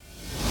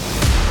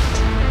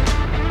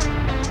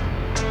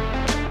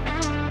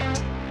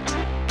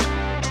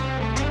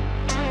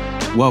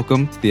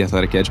Welcome to the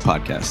Athletic Edge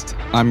podcast.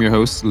 I'm your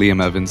host,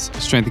 Liam Evans,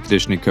 strength and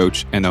conditioning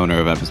coach and owner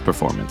of Evans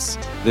Performance.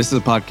 This is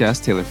a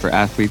podcast tailored for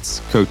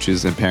athletes,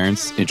 coaches, and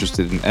parents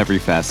interested in every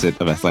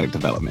facet of athletic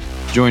development.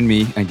 Join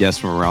me and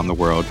guests from around the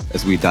world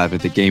as we dive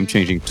into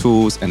game-changing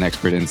tools and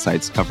expert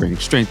insights covering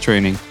strength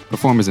training,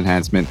 performance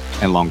enhancement,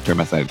 and long-term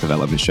athletic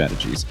development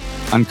strategies.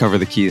 Uncover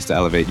the keys to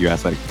elevate your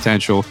athletic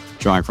potential,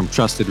 drawing from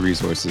trusted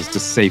resources to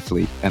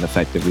safely and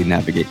effectively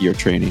navigate your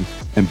training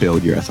and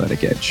build your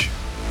athletic edge.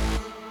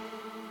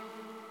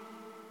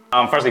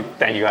 Firstly,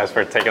 thank you guys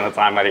for taking the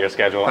time out of your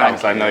schedule.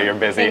 Obviously, I know you're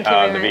busy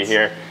to be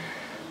here.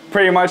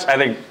 Pretty much, I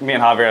think me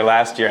and Javier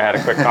last year had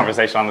a quick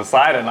conversation on the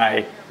side,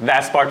 and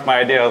that sparked my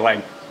idea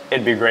of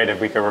it'd be great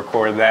if we could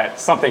record that,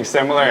 something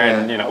similar.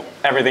 And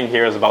everything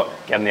here is about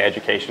getting the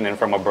education in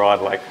from abroad.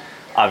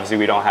 Obviously,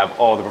 we don't have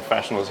all the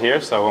professionals here,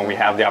 so when we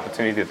have the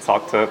opportunity to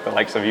talk to the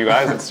likes of you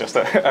guys, it's just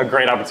a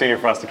great opportunity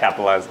for us to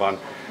capitalize on.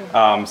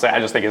 So I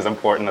just think it's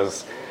important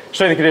as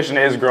strength and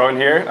conditioning is growing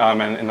here,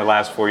 and in the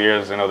last 4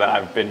 years, that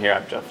I've been here,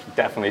 I've just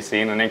definitely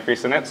seen an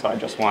increase in it. So I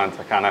just wanted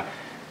to kind of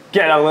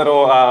get a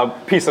little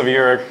piece of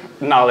your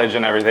knowledge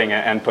and everything,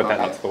 and put that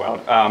out to the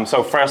world.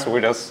 So first, we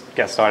just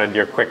get started.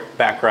 Your quick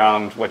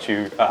background, what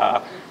you,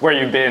 where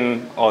you've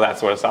been, all that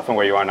sort of stuff, and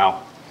where you are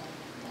now.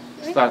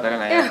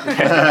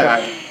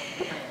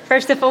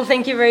 First of all,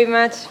 thank you very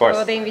much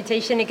for the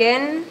invitation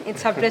again.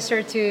 It's a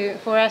pleasure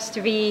for us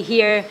to be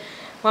here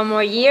one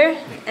more year.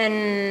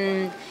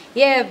 And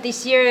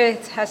this year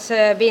it has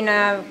been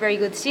a very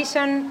good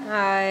season.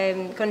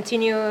 I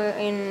continue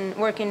in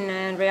working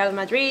in Real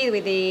Madrid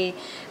with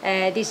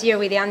this year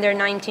with the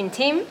under-19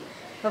 team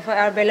of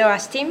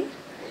Arbeloa's team,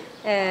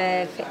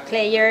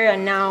 player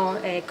and now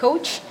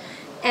coach.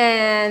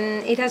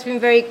 And it has been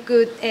very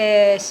good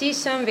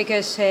season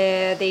because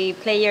the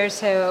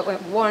players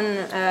won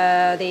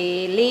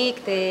the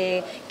league,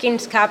 the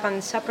Kings Cup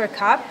and Super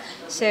Cup.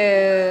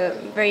 So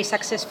very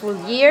successful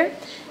year.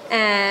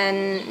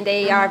 And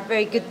they are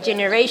very good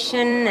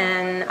generation.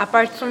 And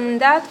apart from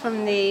that,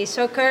 from the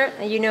soccer,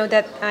 you know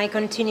that I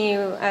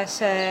continue as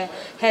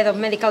head of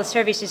medical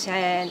services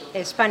at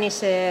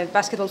Spanish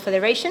Basketball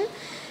Federation.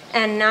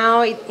 And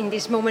now, in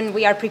this moment,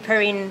 we are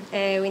preparing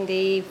in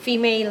the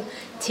female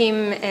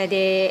team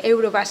the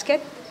Eurobasket.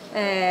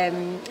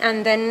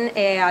 And then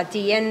at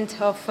the end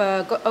of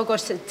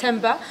August,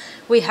 September,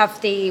 we have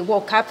the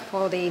World Cup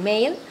for the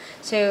male.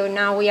 So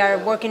now we are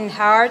working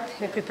hard,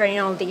 preparing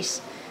all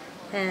this.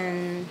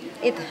 And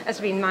it has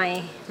been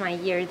my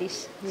year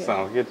this year.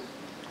 Sounds good.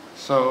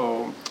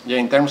 So,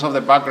 in terms of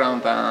the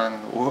background and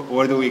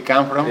where do we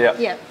come from?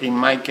 In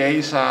my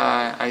case,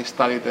 I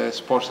studied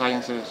sports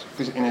sciences.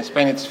 In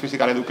Spain, it's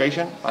physical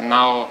education, but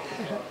now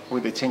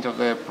with the change of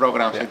the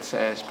programs, it's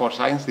a sports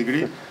science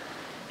degree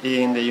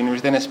in the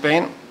university in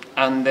Spain.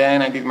 And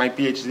then I did my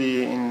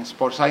PhD in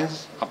sports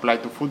science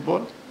applied to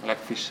football, like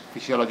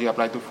physiology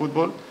applied to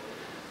football.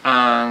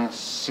 And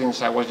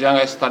since I was young,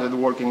 I started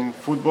working in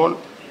football,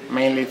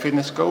 mainly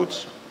fitness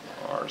coach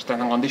or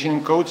strength and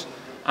conditioning coach,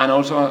 and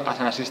also as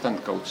an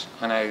assistant coach.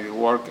 And I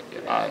work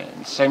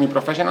in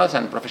semi-professionals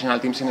and professional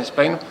teams in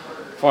Spain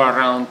for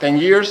around 10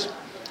 years.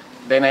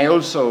 Then I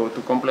also,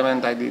 to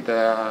complement, I did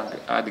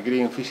a degree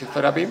in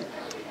physiotherapy.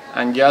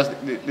 And just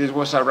this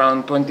was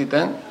around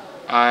 2010.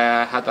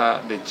 I had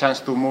the chance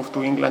to move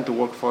to England to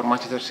work for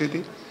Manchester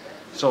City.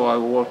 So I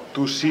worked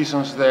 2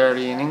 seasons there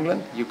in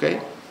England,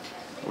 UK,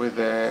 with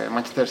the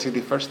Manchester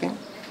City first team.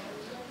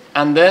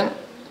 And then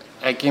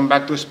I came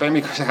back to Spain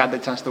because I had the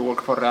chance to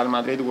work for Real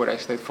Madrid, where I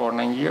stayed for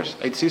 9 years,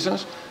 8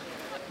 seasons.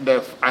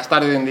 I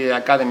started in the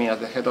academy as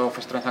the head of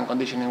strength and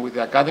conditioning with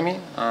the academy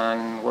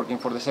and working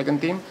for the second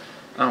team.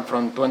 And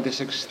from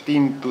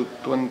 2016 to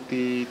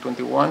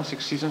 2021,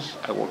 6 seasons,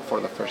 I worked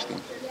for the first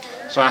team.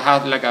 So I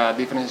had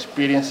different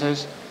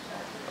experiences.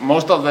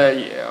 Most of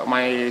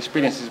my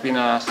experience has been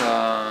as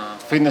a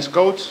fitness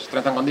coach,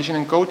 strength and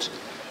conditioning coach,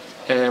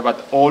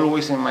 but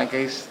always in my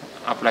case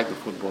applied to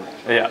football.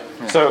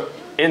 So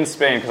in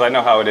Spain, because I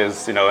know how it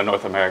is, in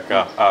North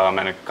America and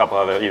a couple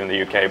other, even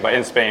the UK, but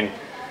in Spain,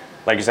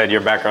 like you said,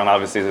 your background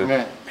obviously is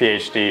a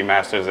PhD,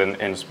 master's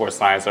in sports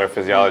science or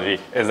physiology.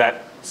 Is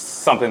that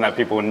something that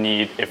people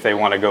need if they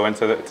want to go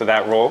into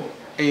that role?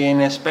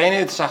 In Spain,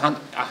 it's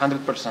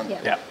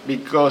 100%.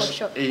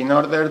 Because in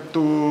order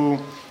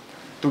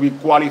to be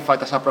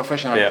qualified as a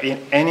professional in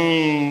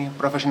any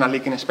professional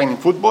league in Spain in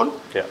football,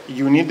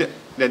 you need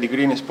the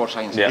degree in sports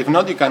science. If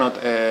not, you cannot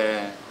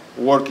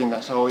work in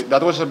that. So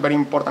that was very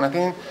important. I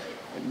think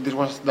this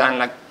was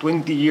done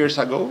 20 years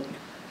ago,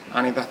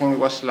 and I think it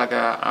was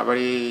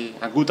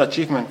a good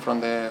achievement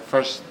from the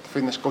first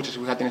fitness coaches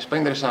we had in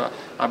Spain. There's a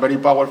very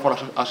powerful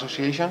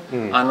association,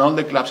 and all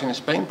the clubs in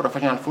Spain,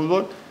 professional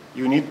football,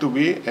 you need to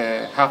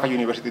have a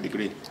university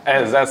degree.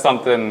 And is that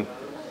something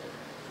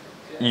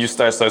you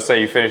start? So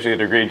say you finish your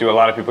degree, do a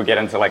lot of people get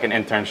into an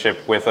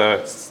internship with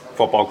a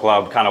football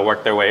club, kind of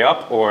work their way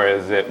up, or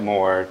is it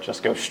more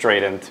just go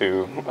straight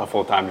into a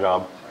full-time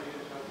job?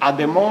 At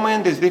the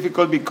moment, it's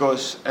difficult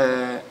because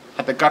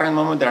at the current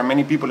moment, there are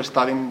many people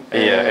studying.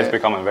 It's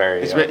becoming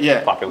very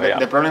popular.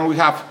 The problem we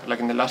have, like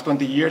in the last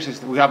 20 years,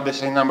 is we have the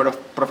same number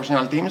of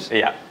professional teams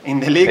in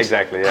the leagues,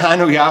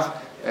 and we have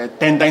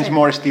 10 times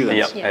more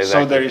students.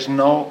 So there is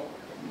no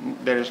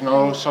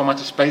so much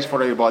space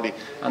for everybody,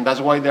 and that's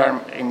why there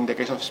are, in the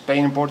case of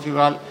Spain,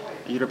 Portugal,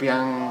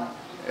 European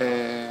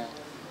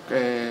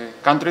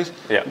countries,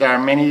 there are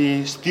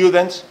many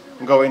students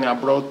going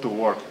abroad to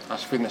work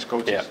as fitness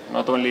coaches,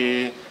 not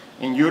only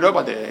in Europe,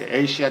 but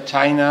Asia,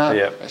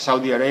 China,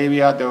 Saudi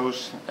Arabia,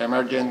 those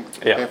emerging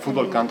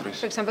football countries.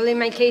 For example, in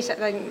my case,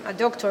 I'm a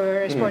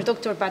doctor, a sports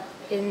doctor, but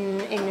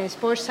in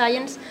sports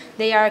science,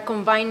 they are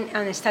combined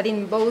and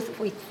studying both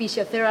with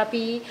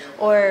physiotherapy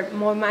or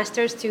more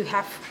masters to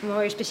have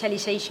more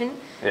specialization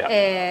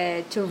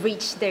to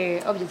reach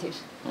their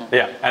objectives.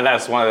 Yeah, and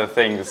that's one of the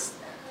things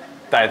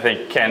that I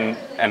think can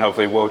and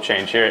hopefully will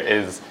change here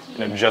is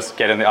just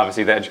getting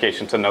obviously the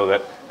education to know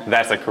that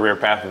that's a career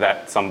path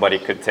that somebody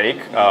could take.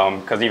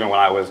 Because even when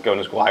I was going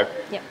to school,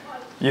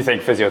 you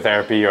think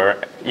physiotherapy or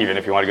even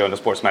if you want to go into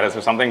sports medicine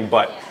or something,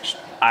 but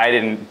I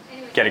didn't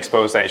get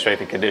exposed to any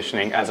strength and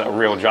conditioning as a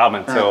real job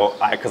until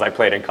because I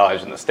played in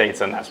college in the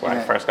States, and that's where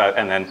I first got,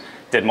 and then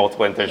did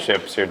multiple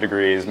internships, your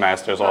degrees,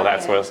 masters, all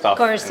that sort of stuff.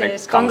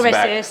 Courses,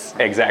 congresses.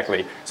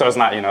 Exactly. So it's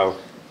not,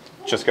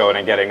 just going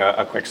and getting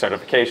a quick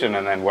certification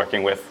and then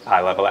working with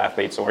high-level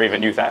athletes or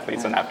even youth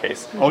athletes in that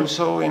case.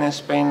 Also in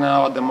Spain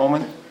now at the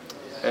moment,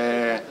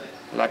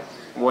 like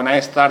when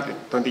I started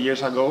 20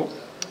 years ago,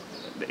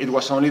 it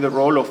was only the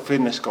role of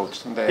fitness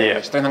coach,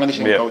 the strength and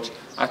conditioning coach.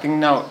 I think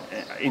now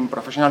in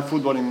professional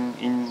football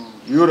in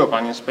Europe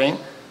and in Spain,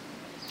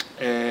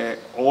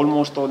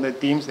 almost all the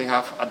teams, they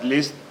have at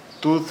least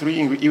 2,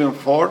 3, even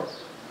 4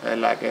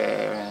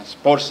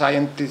 sports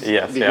scientist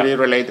degree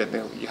related.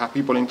 You have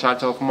people in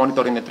charge of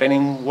monitoring the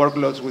training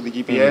workloads with the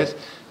GPS.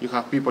 You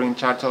have people in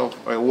charge of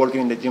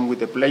working in the gym with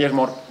the players,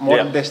 more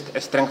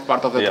the strength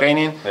part of the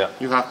training.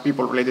 You have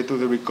people related to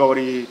the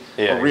recovery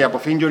or rehab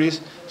of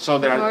injuries. So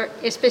there more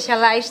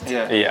specialized.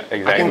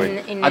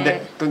 Exactly. I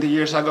think 20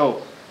 years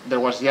ago, there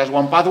was just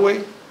one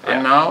pathway.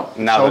 And now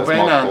it's open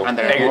and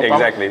there are more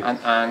exactly.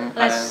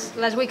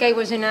 Last week I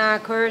was in a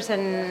course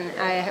and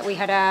we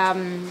had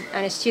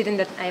a student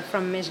that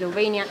from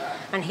Slovenia,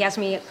 and he asked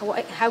me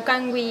how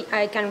can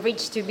I can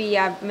reach to be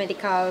a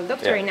medical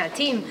doctor in a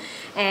team,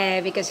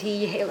 because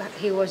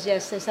he was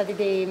just studied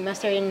the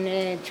master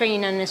in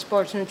training and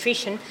sports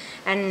nutrition,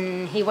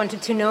 and he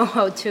wanted to know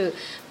how to.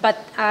 But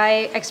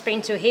I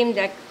explained to him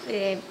that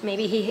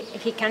maybe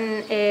he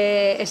can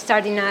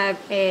start in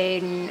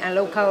a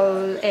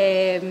local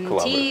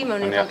team or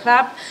local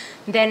club.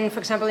 Then, for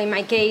example, in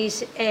my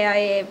case,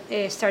 I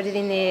started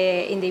in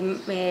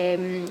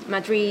the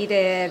Madrid,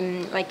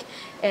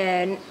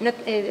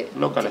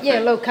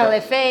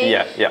 local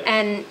FA.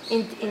 And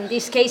in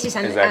these cases,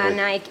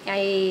 and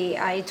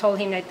I told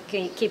him that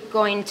keep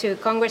going to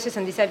congresses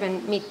and decide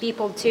and meet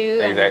people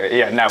too.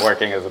 Exactly.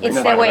 Networking is a big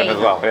part of it as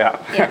well.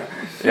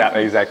 Yeah,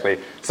 exactly.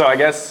 So I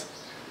guess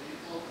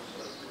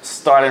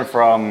starting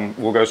from,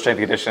 we'll go strength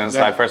and conditioning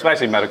side first, but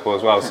actually medical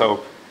as well.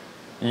 So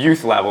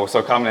youth level,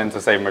 so coming into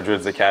say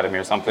Madrid's academy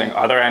or something,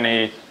 are there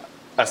any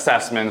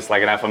assessments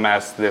like an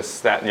FMS,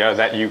 this, that,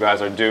 that you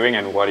guys are doing,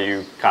 and what are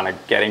you kind of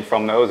getting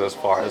from those as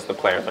far as the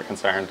players are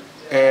concerned?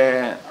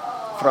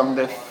 From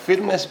the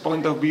fitness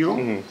point of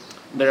view,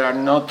 there are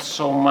not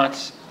so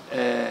much,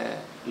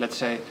 let's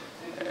say,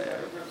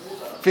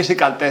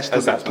 physical tests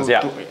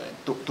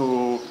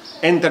to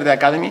enter the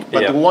academy,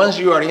 but once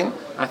you are in,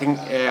 I think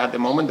at the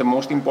moment the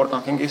most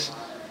important thing is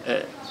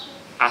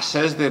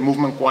assess the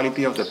movement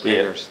quality of the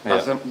players.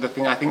 That's the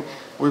thing. I think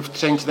we've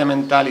changed the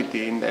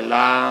mentality in the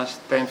last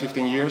 10,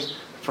 15 years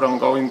from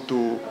going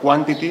to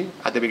quantity.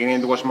 At the beginning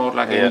it was more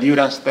like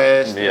endurance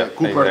test,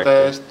 Cooper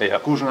test,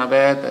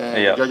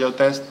 Kuznavet, Yo-Yo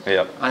test,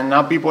 and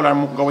now people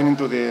are going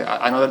into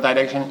another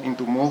direction,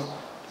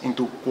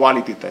 into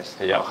quality test.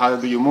 How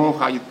do you move,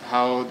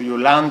 how do you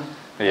land,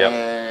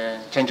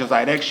 change of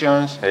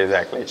directions.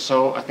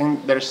 So I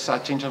think there's a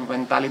change of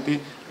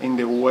mentality in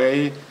the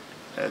way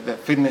the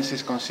fitness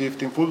is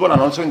conceived in football,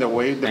 and also in the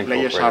way the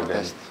players are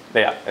tested.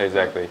 Is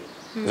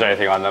there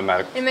anything on the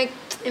medical?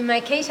 In my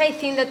case, I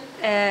think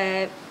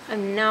that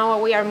now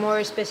we are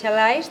more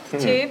specialized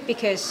too,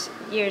 because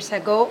years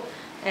ago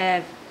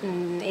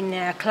in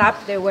a club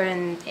there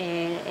weren't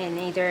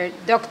either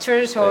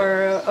doctors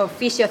or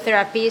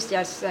physiotherapists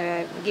just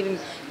giving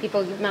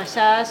people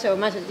massage or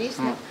massages.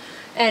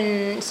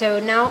 And so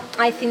now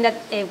I think that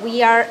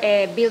we are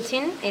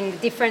building in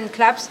different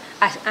clubs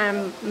a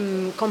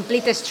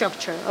complete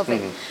structure of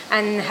it,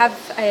 and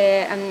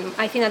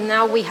I think that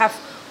now we have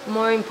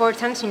more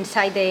importance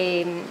inside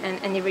the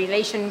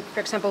relation, for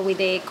example, with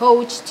the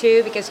coach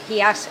too, because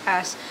he asks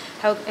us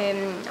how,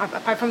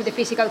 apart from the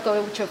physical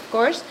coach, of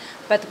course,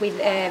 but with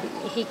I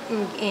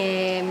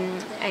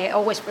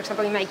always, for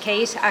example, in my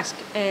case, ask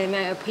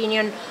my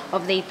opinion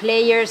of the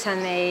players,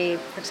 and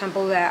for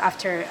example,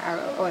 after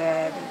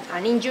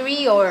an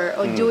injury or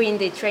during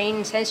the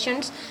training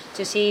sessions,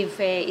 to see if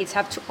it's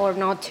up to or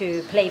not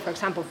to play, for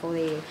example, for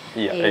the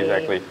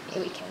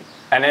weekend.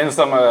 And in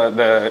some of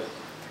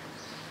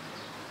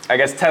I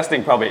guess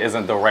testing probably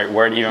isn't the right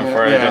word even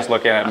for just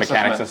looking at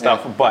mechanics and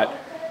stuff, but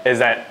is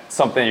that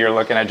something you're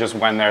looking at just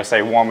when they're,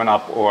 say, warming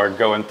up or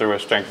going through a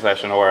strength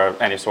session or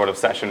any sort of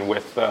session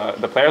with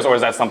the players, or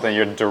is that something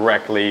you're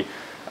directly,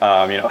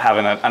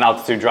 having an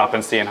altitude drop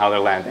and seeing how they're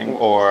landing,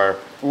 or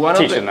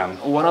teaching them?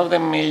 One of the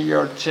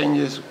major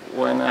changes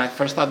when I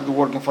first started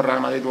working for Real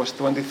Madrid was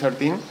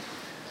 2013.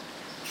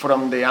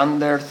 From the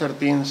under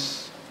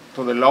 13s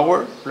to the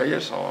lower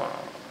players or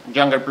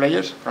younger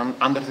players, from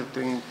under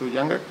 13 to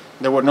younger,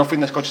 there were no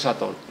fitness coaches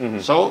at all.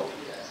 So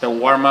the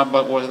warm-up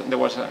there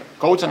was a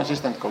coach and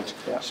assistant coach.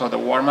 So the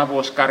warm-up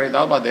was carried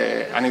out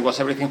and it was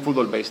everything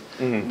football-based.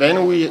 Then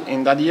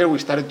in that year we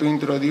started to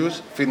introduce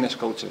fitness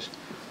coaches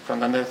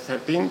from under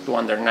 13 to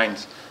under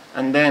 9s.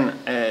 And then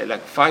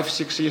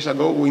 5-6 years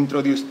ago we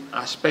introduced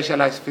a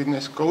specialized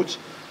fitness coach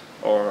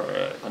or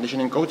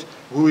conditioning coach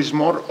who is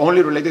more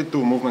only related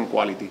to movement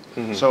quality.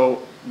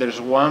 So there's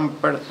one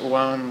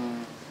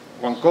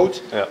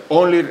coach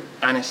only,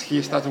 and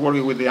he starts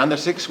working with the under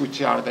 6,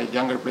 which are the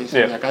younger players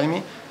in the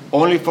academy,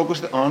 only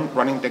focused on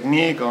running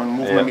technique, on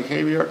movement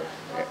behavior,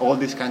 all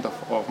these kind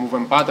of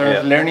movement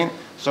patterns, learning.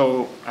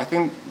 So I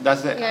think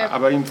that's a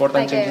very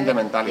important change in the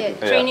mentality.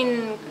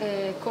 Training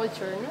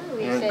culture, no?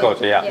 We say.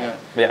 Culture, yeah,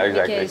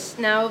 exactly. Because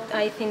now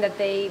I think that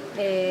they,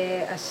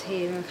 as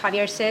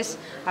Javier says,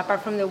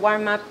 apart from the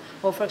warm-up,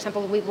 or for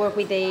example, we work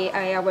with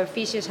our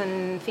physios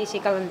and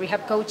physical and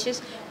rehab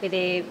coaches. With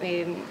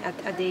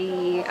at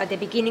the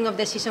beginning of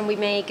the season, we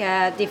make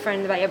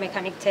different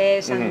biomechanic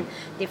tests and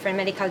different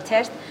medical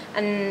tests,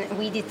 and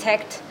we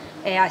detect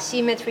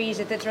asymmetries,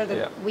 etc.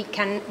 That we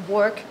can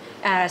work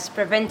as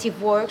preventive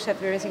work, so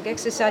preventive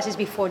exercises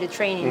before the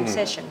training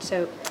session.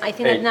 So I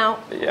think that now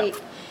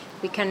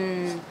we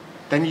can.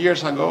 10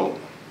 years ago,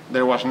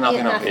 there was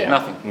nothing of it.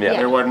 Nothing.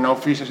 There were no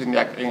physios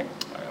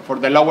for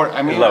the lower.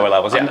 I mean, lower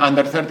levels.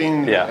 Under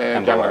 13.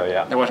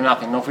 There was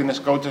nothing. No fitness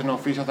coaches, no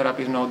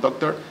physiotherapists, no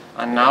doctor.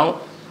 And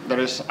now there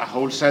is a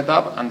whole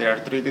setup, and they are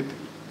treated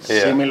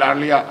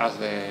similarly as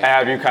the.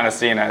 Have you kind of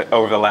seen it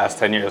over the last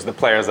 10 years? The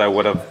players that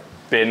would have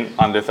been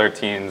under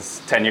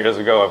 13s 10 years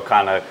ago have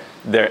kind of.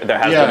 There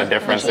has been a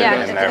difference in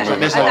their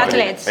movement.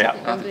 Athletes.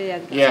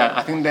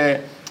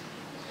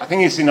 I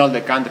think it's in all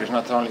the countries,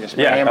 not only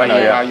Spain,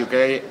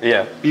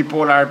 UK.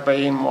 People are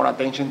paying more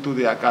attention to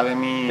the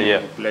academy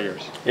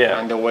players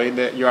and the way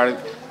that you are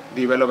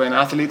developing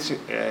athletes,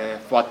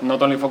 but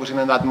not only focusing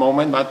on that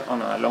moment, but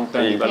on a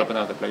long-term development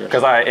of the players.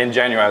 Because in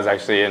January I was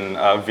actually in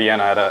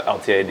Vienna at a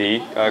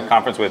LTAD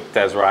conference with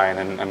Des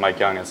Ryan and Mike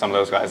Young and some of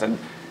those guys, and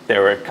they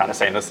were kind of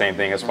saying the same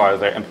thing as far as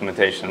their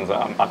implementations.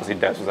 Obviously,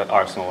 Des was at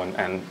Arsenal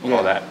and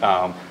all that,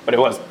 but it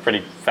was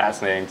pretty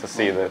fascinating to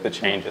see the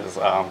changes.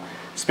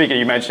 Speaking,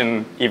 you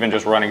mentioned even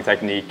just running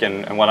technique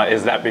and whatnot.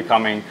 Is that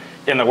becoming,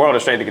 in the world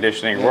of strength and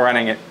conditioning,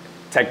 running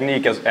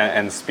technique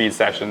and speed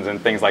sessions and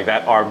things like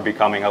that are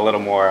becoming a little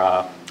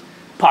more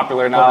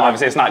popular now?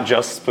 Obviously, it's not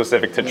just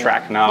specific to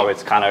track now.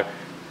 It's kind of,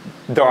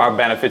 there are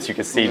benefits you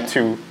can see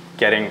to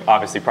getting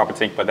obviously proper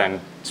technique, but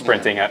then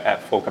sprinting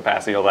at full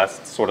capacity, all that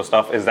sort of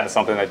stuff. Is that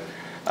something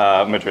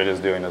that Madrid is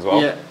doing as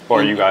well,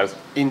 or you guys?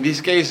 In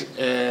this case,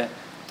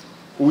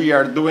 we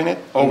are doing it,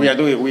 or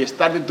we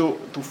started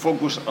to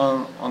focus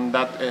on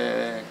that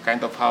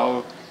kind of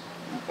how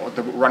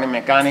the running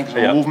mechanics,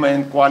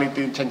 movement,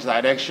 quality, change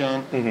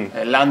direction,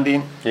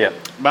 landing.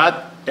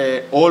 But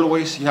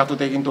always you have to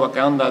take into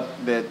account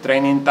that the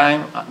training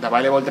time, the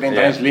available training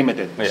time is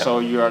limited. So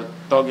you are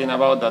talking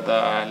about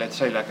that, let's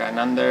say like an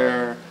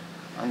under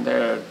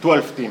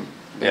 12 team.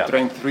 They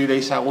train 3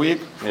 days a week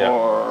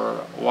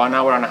for 1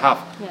 hour and a half.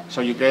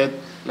 So you get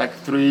like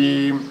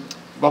 3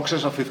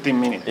 boxes of 15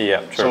 minutes.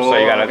 So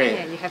you gotta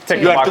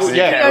take the boxes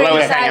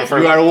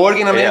you are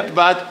working on it,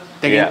 but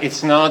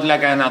it's not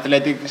like an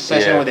athletic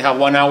session where they have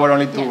 1 hour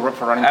only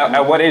for running.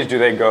 At what age do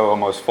they go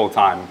almost full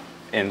time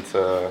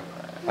into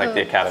like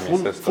the academy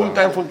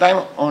system? Full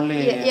time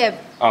only.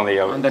 Only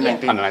under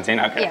 19.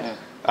 Okay.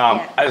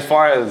 As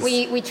far as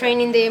we train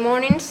in the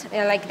mornings,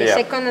 like the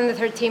second and the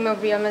third team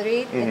of Real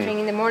Madrid, they train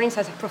in the mornings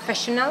as a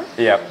professional,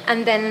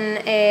 and then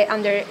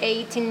under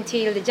 18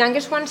 till the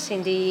youngest ones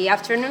in the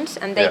afternoons,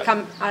 and they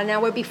come an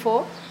hour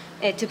before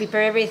to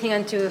prepare everything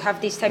and to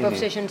have this type of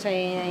sessions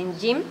in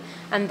gym,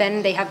 and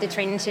then they have the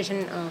training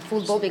session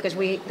football because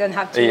we don't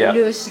have to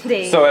lose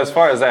the. So as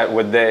far as that,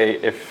 would they,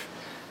 if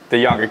the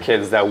younger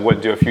kids that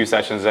would do a few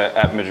sessions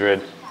at Madrid,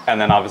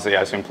 and then obviously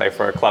I assume play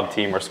for a club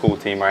team or school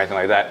team or anything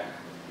like that,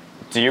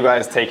 do you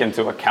guys take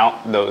into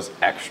account those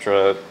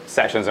extra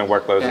sessions and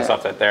workloads and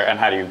stuff that there, and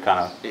how do you kind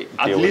of deal with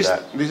that? At least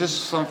this is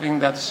something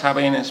that's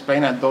happening in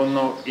Spain. I don't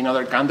know in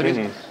other countries.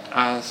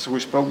 As we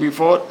spoke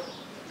before,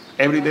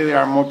 every day there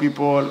are more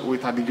people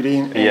with a degree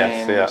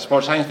in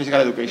sports science, physical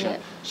education.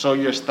 So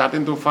you're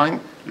starting to find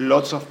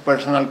lots of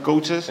personal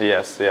coaches.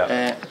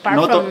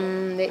 Apart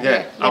from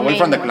away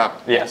from the club.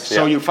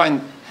 So you find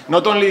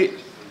not only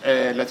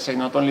let's say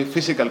not only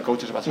physical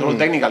coaches, but also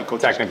technical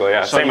coaches. Technical,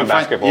 so same in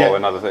basketball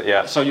and other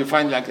things. So you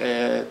find like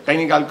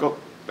technical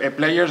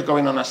players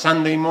going on a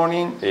Sunday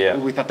morning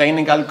with a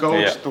technical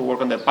coach to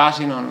work on the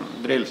passing, on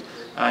drills.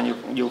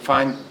 And you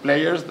find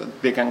players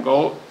that they can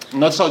go,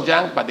 not so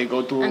young, but they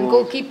go to... And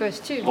goalkeepers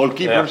too.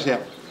 Goalkeepers,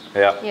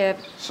 yeah.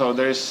 So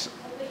there's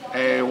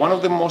one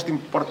of the most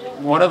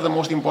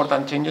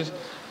important changes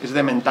is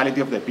the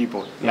mentality of the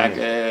people. Like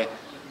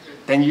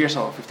 10 years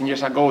or 15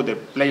 years ago, the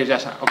players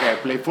just, I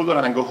play football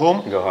and I go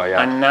home.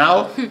 And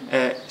now,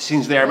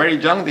 since they are very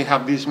young, they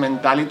have this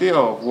mentality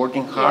of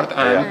working hard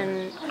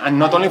and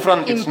not only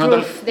from, it's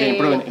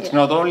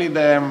not only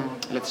the,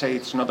 let's say,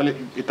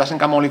 it doesn't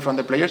come only from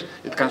the players,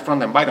 it comes from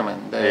the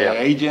environment,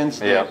 the agents,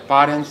 the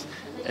parents,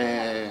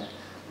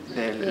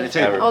 let's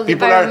say, all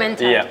people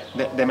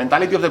the the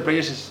mentality of the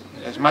players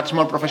is much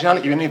more professional,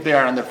 even if they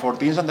are under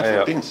 14s, under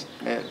 15s.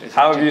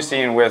 How have you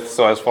seen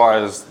as far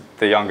as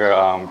the younger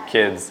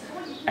kids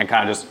and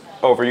kind of just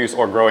overuse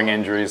or growing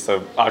injuries, so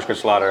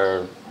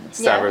Ashkelschlatter,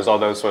 severs, all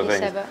those sort of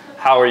things.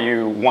 How are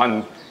you,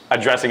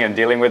 addressing and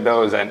dealing with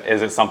those, and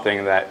is it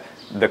something that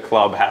the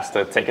club has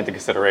to take into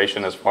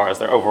consideration as far as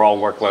their overall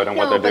workload and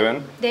what they're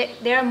doing?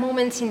 There are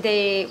moments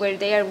where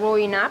they are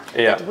growing up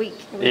that we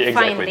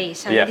find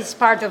this, and it's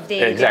part of the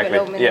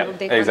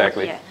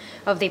development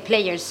of the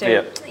players. So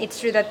it's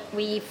true that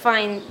we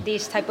find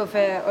this type of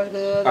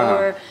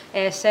or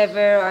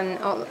sever and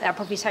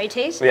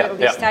apophysitis, all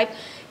this type,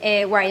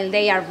 while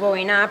they are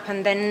growing up,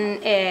 and then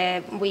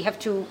we have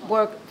to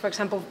work. For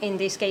example, in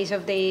this case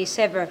of the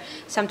sever,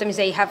 sometimes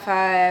they have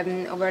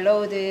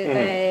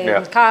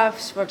overloaded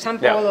calves, for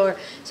example, or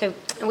so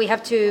we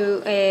have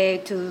to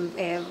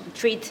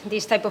treat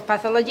this type of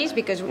pathologies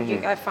because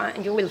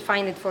you will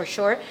find it for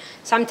sure.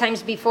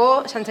 Sometimes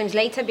before, sometimes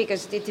later,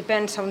 because it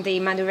depends on the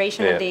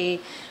maturation of the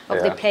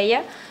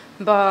player.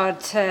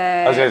 But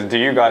do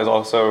you guys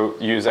also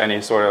use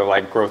any sort of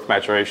like growth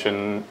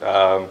maturation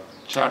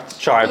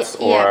charts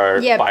or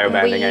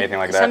biobanding, anything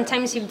like that?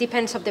 Sometimes it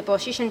depends on the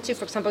position too.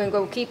 For example, in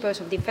goalkeepers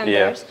or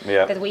defenders,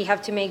 that we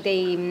have to make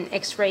the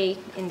X-ray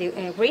in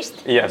the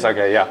wrist.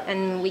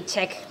 And we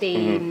check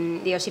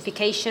the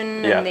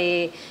ossification and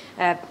the.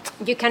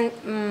 You can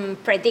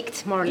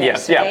predict more or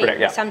less.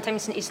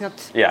 Sometimes it's not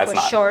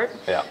sure.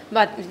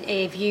 But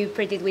if you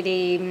predict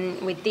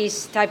with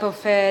this type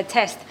of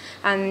test,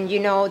 and you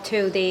know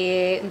too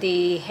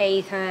the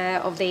height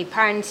of the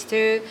parents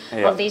too,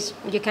 of this,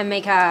 you can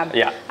make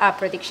a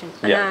prediction.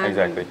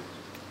 Exactly.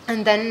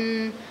 And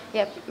then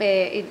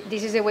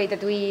this is the way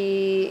that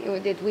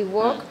we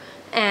work,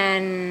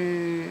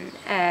 and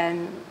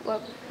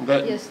well,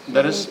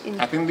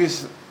 I think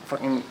this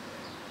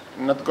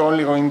not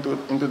only going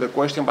into the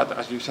question, but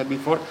as you said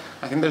before,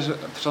 I think there's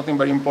something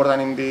very important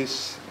in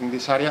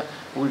this area,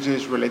 which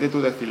is related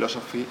to the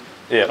philosophy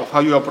of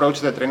how you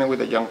approach the training with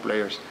the young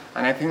players.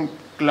 And I think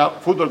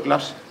football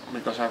clubs,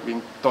 because I've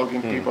been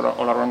talking to people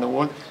all around the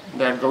world,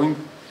 they are going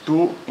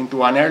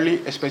into an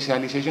early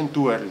specialization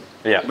too early,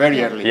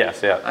 very early.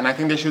 And I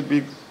think they should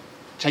be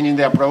changing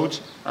the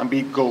approach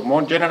and go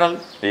more general.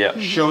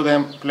 Show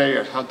them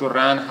players how to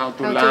run, how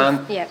to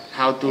land,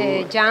 how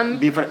to jump,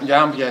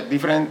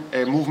 different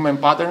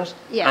movement patterns,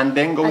 and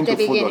then go into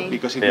football.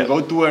 Because if you go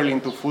too early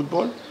into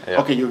football,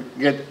 you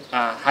get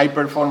high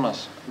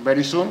performance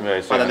very soon,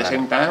 but at the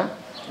same time,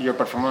 your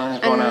performance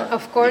is gonna. And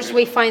of course,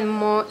 we find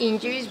more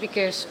injuries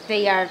because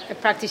they are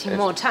practicing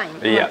more time,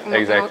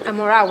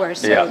 more hours.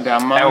 So. The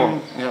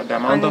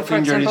amount of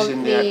injuries example,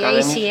 in the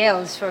academy.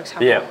 ACLs, for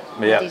example,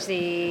 that is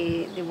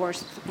the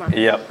worst one.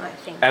 I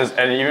think.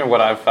 And even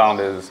what I've found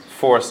is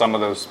for some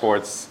of those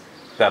sports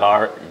that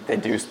they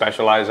do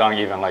specialize on,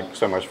 even like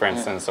swimmers, for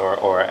instance,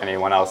 or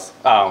anyone else.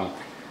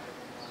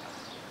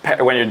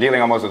 When you're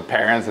dealing almost with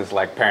parents, it's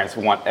like parents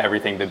want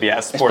everything to be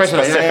as sport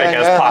specific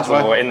as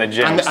possible in the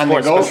gym.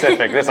 Sport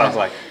specific. This sounds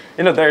like,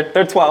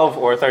 they're 12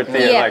 or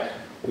 13. Like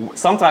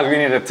sometimes we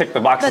need to tick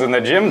the boxes in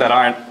the gym that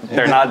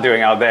they're not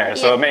doing out there.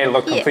 So it may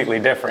look completely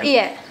different.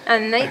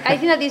 And I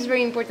think that it's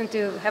very important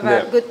to have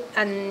a good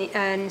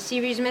and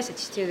serious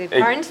message to the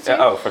parents too.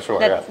 For sure.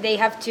 That they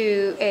have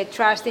to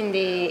trust in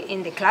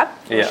the club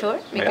for sure,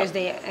 because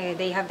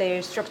they have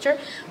their structure.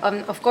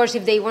 Of course,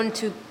 if they want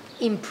to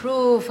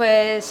improve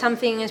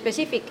something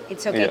specific,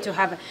 it's okay to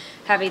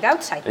have it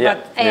outside.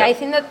 But I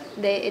think that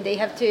they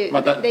have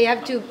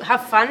to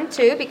have fun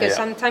too, because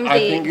sometimes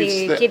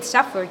the kids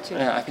suffer too.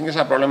 I think it's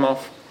a problem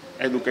of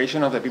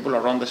education of the people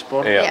around the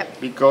sport.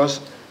 Because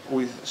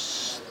with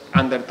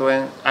under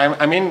 20,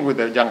 I mean with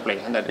the young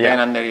players, under 10,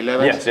 under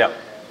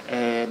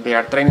 11, they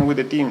are training with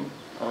the team.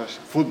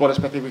 Football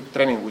specific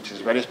training, which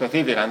is very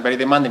specific and very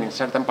demanding in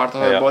certain parts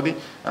of the body,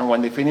 and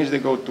when they finish, they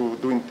go to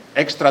doing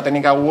extra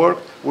technical work,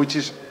 which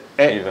is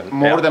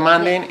more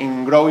demanding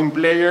in growing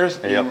players,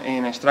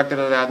 in structures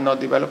that are not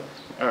developed,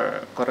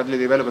 correctly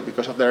developed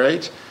because of their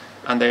age,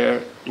 and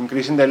they're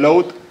increasing the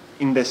load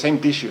in the same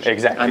tissues.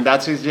 And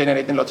that is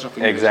generating lots of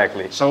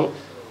injuries. So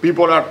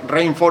people are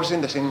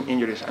reinforcing the same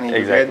injuries. And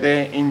if you get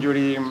the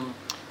injury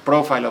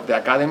profile of the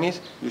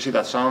academies, you see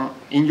that some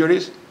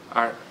injuries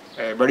are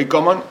very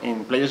common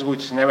in players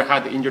which never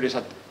had injuries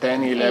at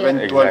 10,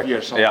 11, 12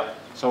 years old.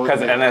 So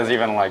and there's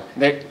even like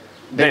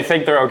they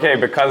think they're okay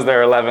because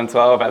they're 11,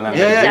 12, and then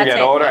they get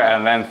older,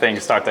 and then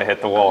things start to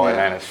hit the wall. And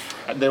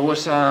then there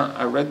was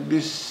I read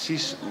this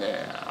season,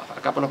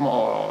 a couple of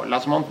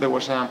last month. There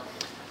was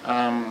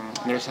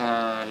there's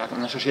like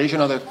an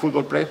association of the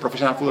football players,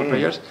 professional football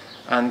players,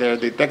 and they're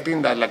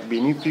detecting that like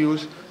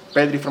Vinicius,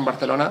 Pedri from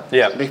Barcelona,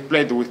 they've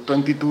played with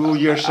 22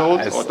 years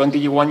old or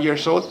 21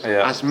 years old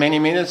as many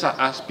minutes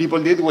as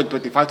people did with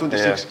 25,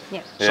 26.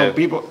 So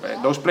people,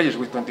 those players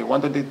with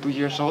 21, 22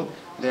 years old,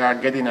 they are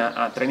getting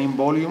a training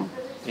volume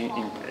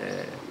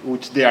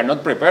which they are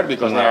not prepared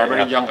because they are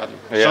very young.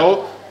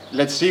 So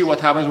let's see what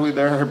happens with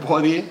their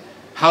body.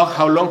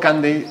 How long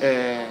can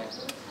they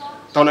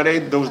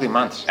tolerate those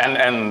demands?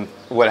 And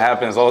what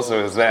happens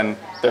also is then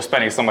they're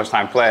spending so much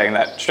time playing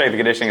that strength and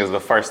conditioning is the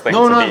first thing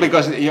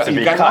because you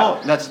can't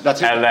cut. That's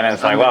it. And then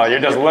it's like, well, you're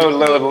just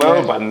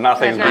low, but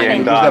nothing's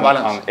being done. You lose the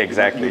balance.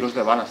 Exactly. You lose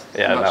the balance.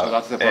 Yeah, so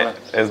that's the problem.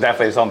 It's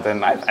definitely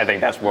something, I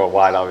think that's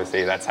worldwide,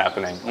 obviously, that's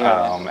happening.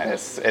 And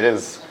it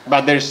is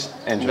but there's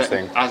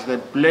interesting. As the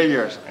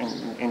players,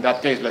 in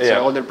that case, let's say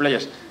all the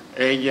players,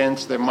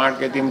 agents, the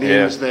marketing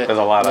teams,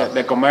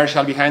 the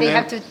commercial behind them. They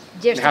have to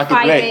they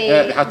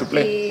have to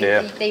play.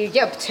 Their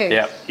job too.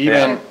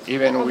 Even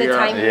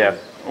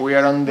we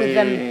are on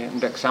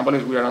the example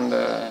is we are on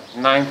the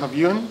 9th of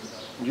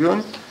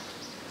June.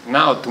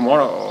 Now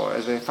tomorrow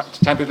is the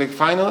Champions League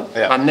final,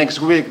 but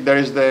next week there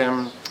is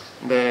the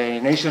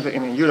Nations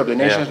in Europe, the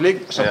Nations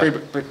League. So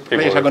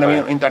players are going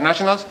to be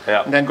internationals.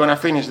 They're going to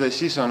finish the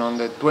season on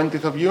the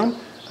 20th of June.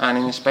 And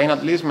in Spain,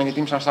 at least, many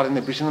teams are starting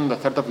the preseason on the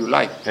 3rd of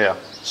July.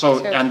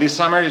 So, and this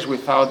summer is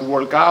without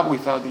World Cup,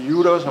 without the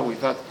Euros, or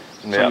without.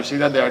 So you see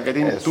that they are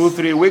getting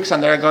 2-3 weeks,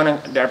 and there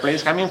are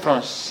players coming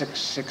from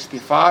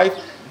 65,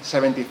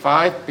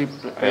 75.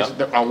 People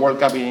a World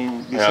Cup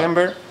in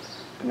December.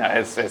 No,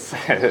 it's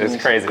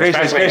crazy.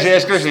 It's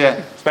crazy.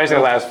 Especially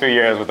the last few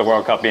years with the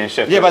World Cup being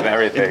shifted and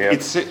everything.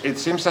 It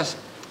seems as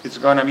it's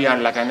going to be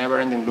like a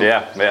never-ending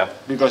loop.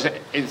 Because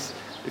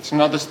it's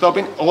not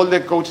stopping. All the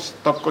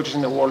top coaches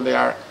in the world, they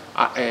are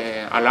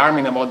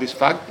alarming about this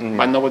fact,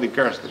 but nobody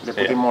cares. They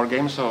put in more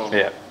games, so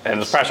and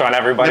there's pressure on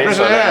everybody.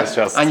 It's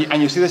just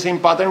and you see the same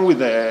pattern with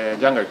the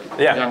younger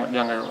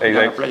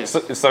players.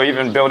 So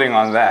even building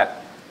on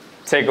that,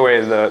 take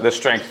away the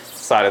strength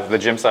side of the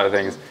gym side of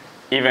things,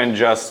 even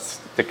just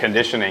the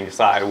conditioning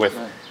side with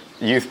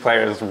youth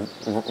players,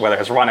 whether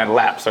it's running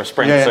laps or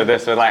sprints or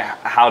this, or like,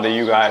 how do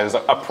you guys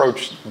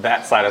approach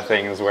that side of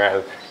things?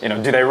 Where,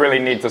 do they really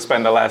need to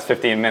spend the last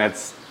 15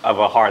 minutes of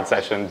a hard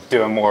session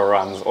doing more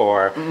runs,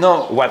 or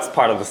what's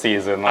part of the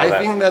season? I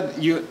think that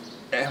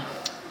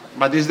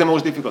but this is the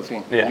most difficult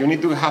thing. You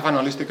need to have an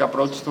holistic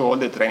approach to all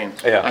the training,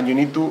 and you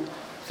need to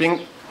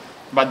think.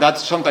 But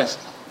that's sometimes.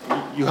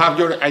 You have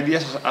your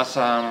ideas as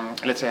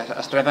let's say,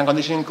 a strength and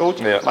conditioning coach,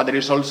 but there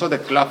is also the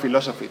club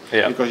philosophy.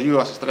 Because you,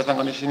 as a strength and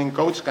conditioning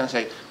coach, can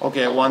say,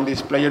 okay, I want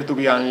this player to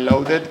be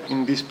unloaded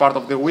in this part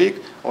of the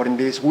week, or in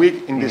this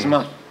week, in this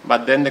month.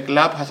 But then the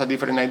club has a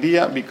different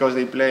idea because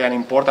they play an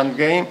important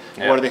game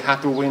where they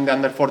have to win the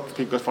under 14,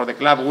 because for the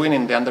club,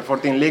 winning the under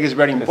 14 league is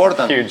very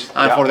important. It's huge.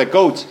 And for the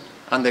coach,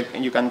 and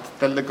you can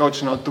tell the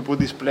coach not to put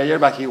this player,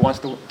 but he wants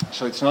to.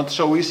 So it's not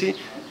so easy.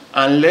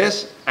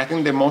 Unless, I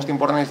think the most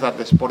important is that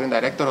the sporting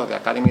director or the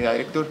academy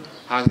director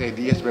has the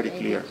ideas very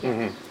clear.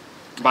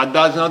 But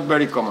that's not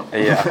very common.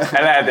 And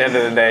at the end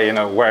of the day,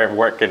 we're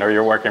working, or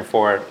you're working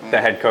for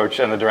the head coach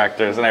and the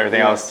directors and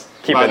everything else,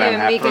 keeping them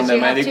happy. Because you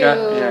have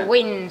to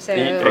win. So.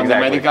 From the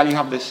medical, you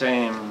have the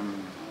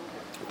same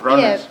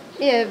problems.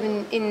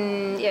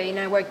 In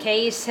our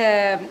case,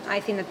 I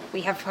think that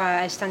we have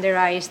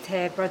standardized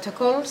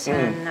protocols,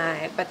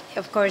 but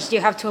of course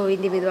you have to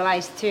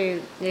individualize too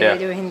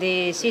during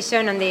the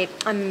season, and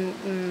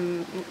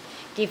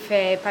give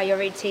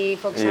priority.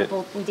 For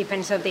example, it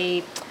depends on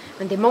the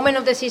moment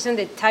of the season,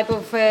 the type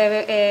of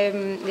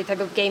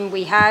game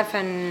we have,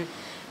 and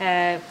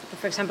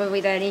for example,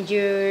 with an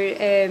injured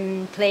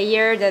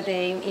player that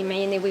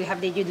mainly we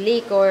have the youth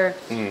league, or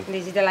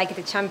this is like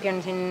the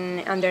champions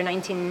in under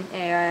 19.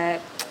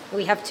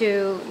 We have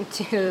to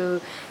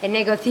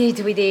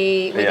negotiate with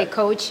the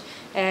coach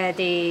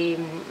the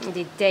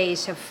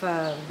days of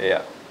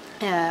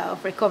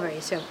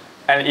recovery. So.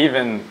 And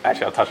even,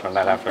 actually, I'll touch on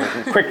that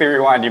after. Quickly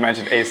rewind, you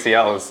mentioned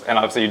ACLs, and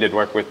obviously you did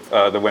work with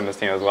the women's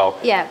team as well.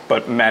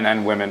 But men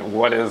and women,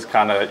 what is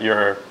kind of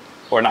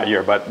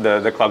but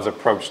the club's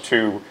approach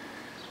to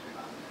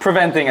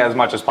preventing as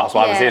much as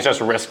possible? Obviously, it's just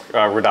risk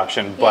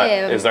reduction, but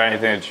is there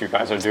anything that you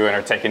guys are doing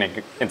or taking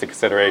into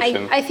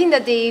consideration? I think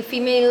that the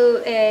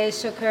female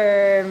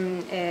soccer,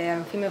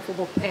 female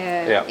football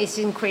is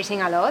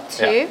increasing a lot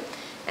too.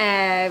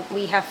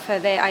 We have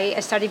I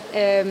started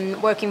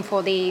working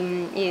for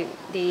the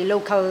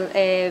local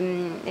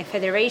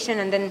federation,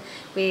 and then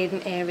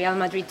with Real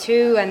Madrid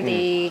too, and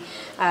the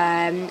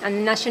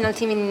national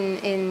team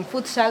in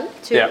futsal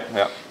too.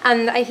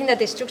 And I think that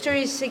the structure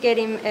is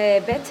getting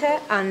better,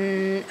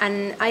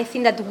 and I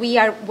think that we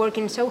are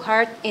working so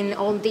hard in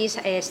all this,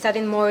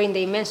 studying more in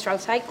the menstrual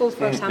cycle,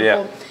 for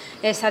example.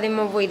 starting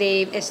more with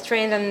the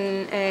strength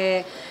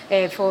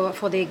and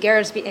for the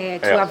girls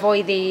to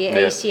avoid the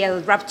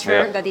ACL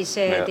rupture. That is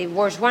the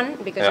worst one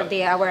because of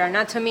our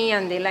anatomy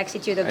and the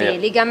laxitude of the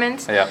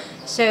ligaments.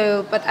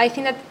 So, but I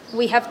think that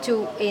we have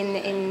to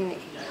in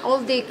all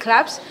the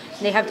clubs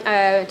they have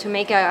to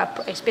make a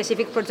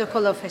specific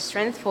protocol of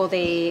strength for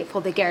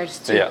the girls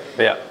too.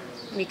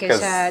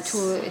 Because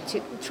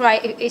to try,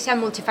 it's a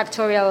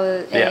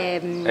multifactorial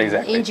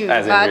injury,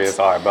 as injuries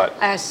are, but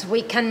as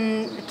we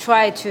can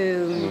try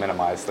to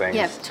minimize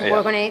things, to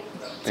work on it,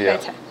 it's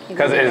better.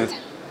 Because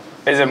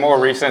is it more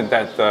recent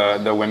that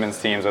the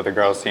women's teams or the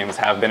girls teams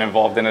have been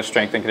involved in a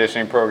strength and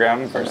conditioning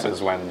program versus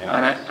when, you know?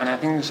 And I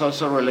think it's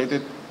also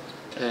related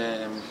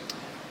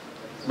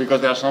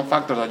because there are some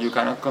factors that you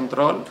cannot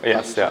control.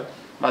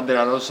 But there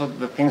are also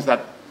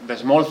the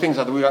small things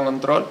that we can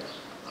control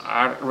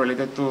are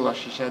related to, as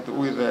she said,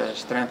 with the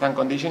strength and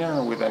conditioning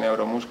and with the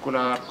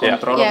neuromuscular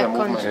control of the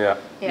movement.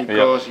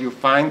 Because you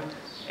find,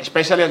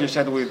 especially as you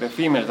said with the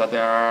females, that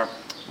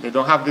they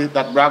don't have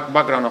that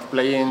background of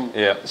playing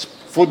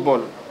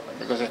football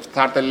because they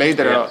started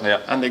later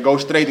and they go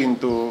straight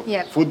into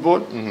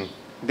football.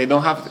 They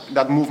don't have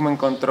that movement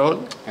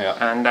control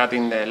and that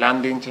in the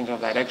landing, change of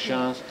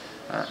directions,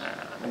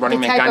 running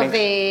mechanics.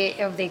 The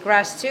type of the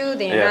grass too,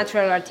 the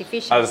natural,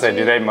 artificial. I was going to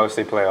say, do they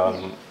mostly play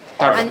on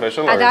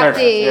artificial or adapt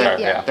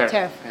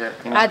turf?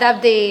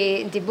 Adapt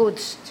the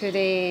boots to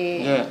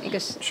the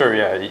because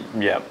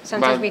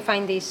sometimes we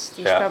find this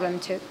problem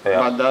too.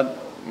 But that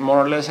more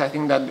or less, I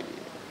think that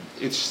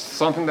it's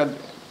something that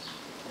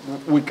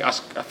we as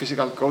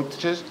physical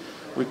coaches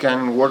we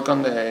can work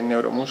on the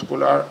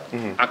neuromuscular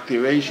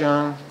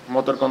activation,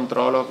 motor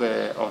control of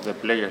the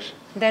players.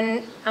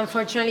 Then,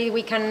 unfortunately,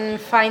 we can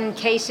find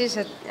cases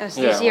as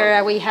this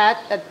year we had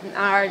that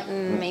are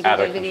maybe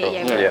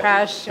with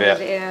crash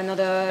with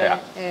another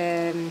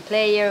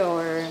player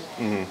or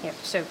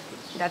so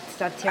that's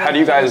that. How do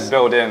you guys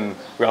build in?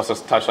 We also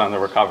touched on the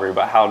recovery,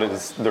 but how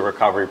does the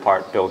recovery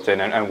part built in,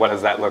 and what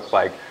does that look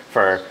like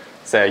for,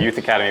 say, a youth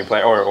academy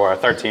player or a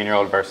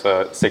 13-year-old versus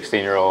a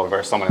 16-year-old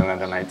versus someone in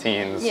the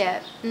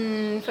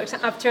 19s? For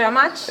example, after a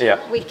match,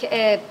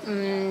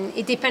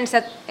 it depends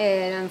that,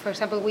 for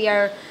example, we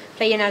are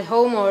playing at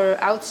home or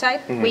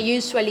outside. We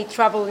usually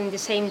travel in the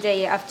same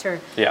day after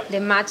the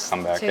match.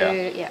 Come back,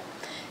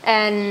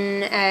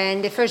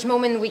 And the first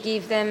moment we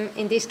give them,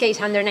 in this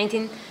case, under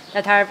 19,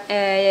 that are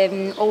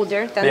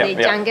older than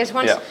the youngest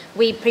ones,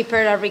 we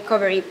prepare a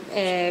recovery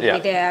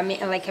with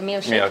a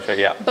meal shake.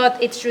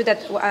 But it's true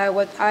that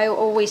what I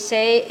always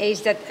say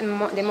is that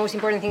the most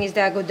important thing is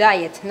the good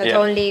diet, not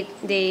only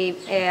the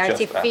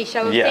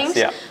artificial things,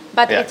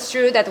 but it's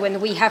true that when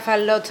we have a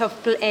lot of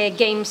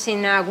games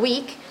in a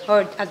week,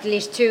 or at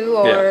least two,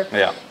 or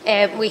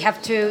we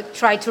have to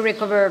try to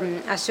recover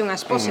as soon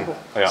as possible.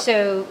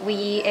 So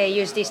we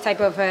use this type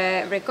of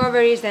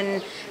recoveries,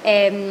 and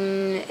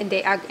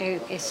they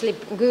sleep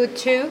good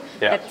too.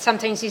 That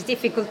sometimes is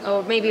difficult,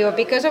 or maybe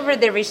because of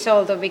the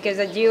result, or because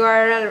that you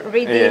are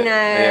reading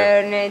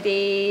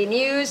the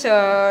news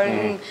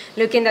or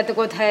looking at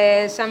what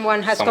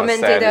someone has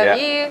commented on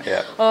you,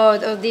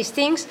 or these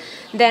things.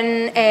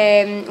 Then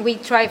we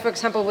try, for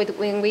example,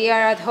 when we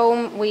are at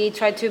home, we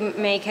try to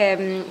make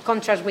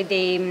contrast with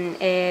the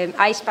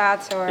ice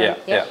baths or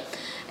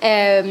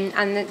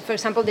and for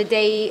example the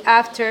day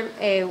after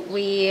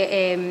we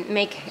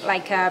make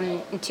like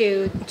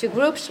two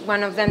groups,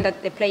 one of them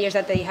that the players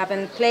that they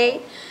haven't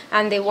played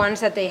and the ones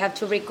that they have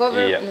to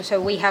recover.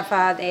 So we have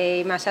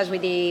a massage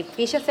with the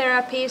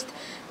physiotherapist,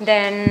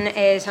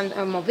 then some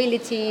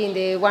mobility in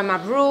the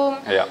warm-up room,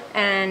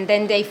 and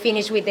then they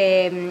finish with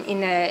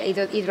in a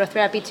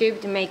hydrotherapy tube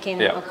to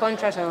making a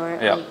contrast or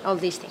all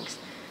these things.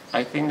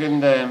 I think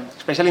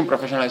especially in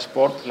professional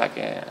sport like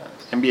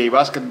NBA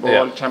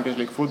basketball, Champions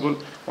League football,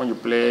 when you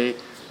play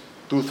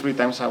 2-3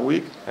 times a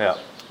week,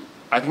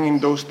 I think in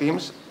those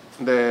teams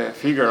the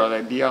figure or the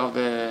idea of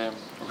the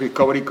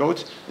recovery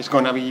coach is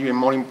going to be even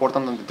more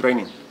important than the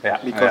training.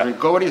 Because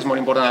recovery is more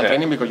important than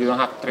training because you don't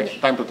have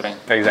time to train.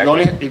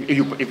 Only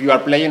if you are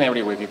playing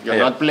every week. If you're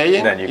not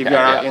playing, if you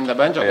are in the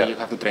bench, you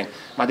have to train.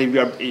 But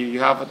if you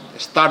have a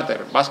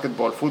starter,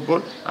 basketball,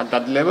 football, at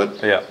that level,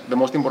 the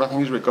most important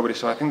thing is recovery.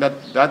 So I think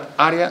that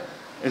area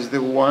is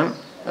the one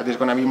that is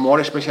going to be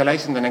more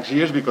specialized in the next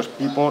years because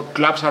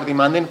clubs are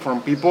demanding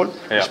from people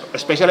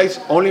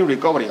specialized only in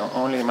recovery,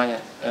 only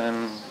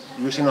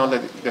using all the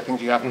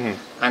things you have.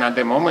 And at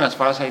the moment, as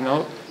far as I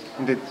know,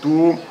 the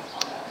two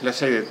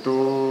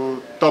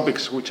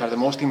topics which are the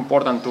most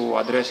important to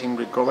address in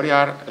recovery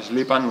are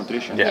sleep and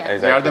nutrition.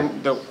 They are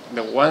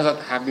the ones that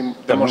have been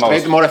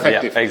demonstrated more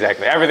effective.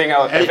 Everything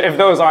else, if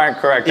those aren't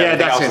correct,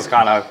 everything else is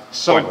kind of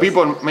so pointless.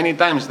 People, many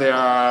times, they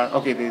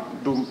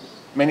do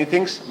many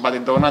things, but they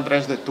don't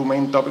address the two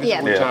main topics,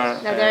 which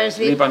are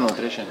sleep and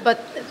nutrition. But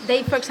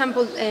they, for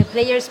example,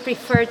 players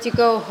prefer to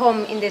go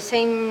home in the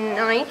same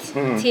night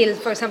till,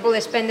 for example,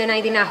 spend the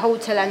night in a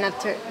hotel and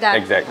after that.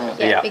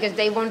 Exactly. Because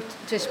they want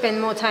to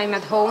spend more time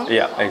at home.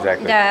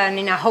 Exactly. Than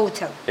in a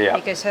hotel.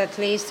 Because at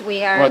least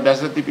we are. Well,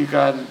 that's the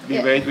typical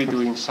debate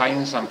between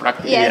science and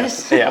practice.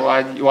 Yes.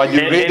 What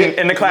you read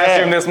in the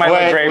classroom, this might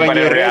look great, but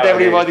in reality,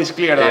 everybody's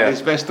clear that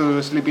it's best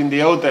to sleep in the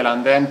hotel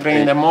and then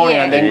train in the morning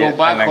and then go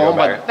back home.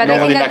 But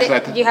nobody I likes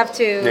think that you have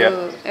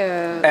to.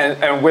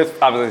 And with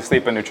obviously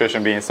sleep and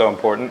nutrition being so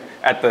important,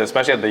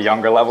 especially at the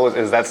younger levels,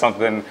 is that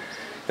something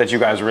that you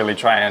guys really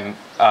try and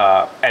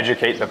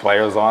educate the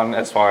players on,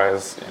 as far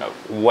as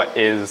what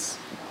is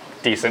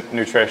decent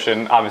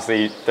nutrition?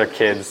 Obviously, they're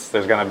kids.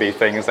 There's going to be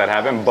things that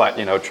happen, but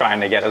trying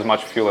to get as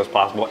much fuel as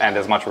possible and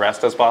as much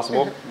rest as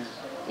possible.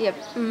 Yep.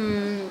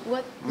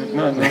 What?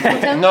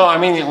 No. I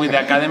mean, with the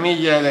academy,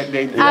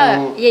 they do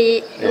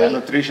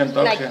nutrition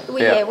talks.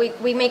 Like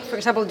we make, for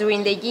example,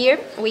 during the year,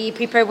 we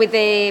prepare with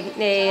the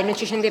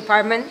nutrition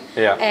department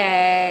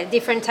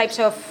different types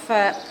of.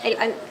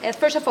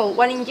 First of all,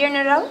 one in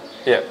general.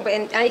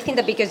 And I think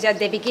that because at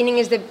the beginning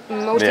is the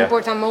most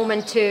important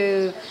moment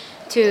to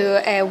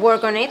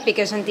work on it,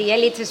 because on the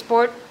elite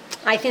sport,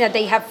 I think that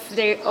they have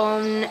their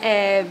own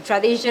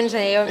traditions.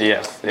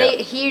 They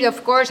hear,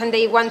 of course, and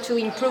they want to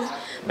improve.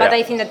 But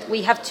I think that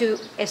we have to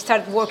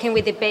start working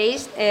with the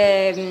base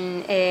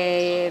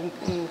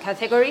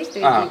categories,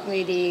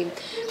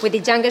 with the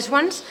youngest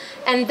ones.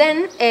 And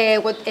then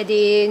what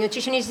the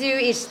nutritionists do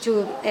is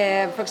to,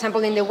 for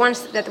example, in the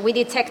ones that we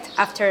detect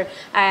after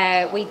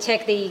we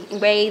check the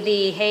weight,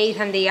 the height,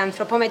 and the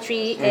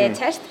anthropometry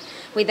test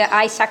with the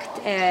ISAC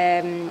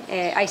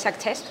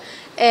test.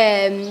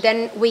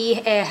 Then we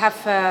have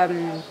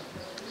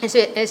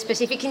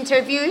specific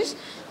interviews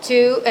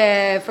to,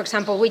 for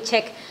example, we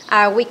check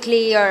a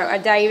weekly or a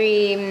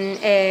diary,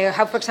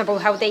 how, for example,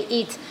 how they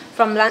eat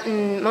from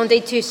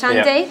Monday to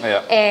Sunday,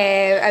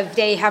 if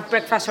they have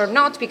breakfast or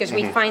not, because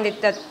we find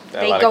that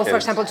they go, for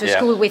example, to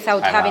school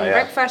without having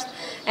breakfast,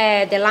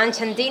 the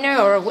lunch and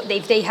dinner, or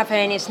if they have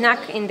any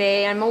snack in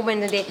the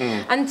moment.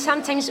 And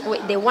sometimes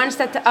the ones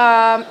that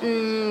are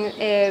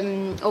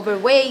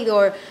overweight,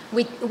 or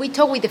we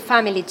talk with the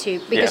family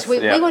too, because we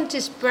want to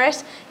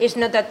express, it's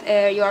not that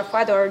you are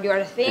fat or you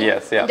are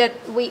thin, that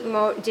we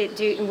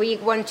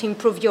want to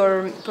improve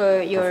your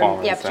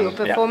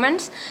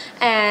performance,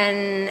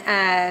 and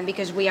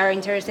because we are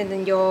interested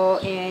in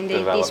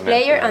this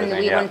player and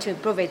we want to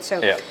improve it, so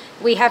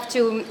we have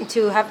to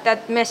have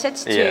that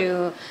message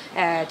to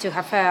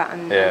have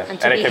and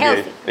to be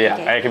healthy.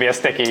 And it can be a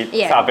sticky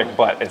topic,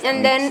 but it's,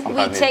 and then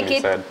we take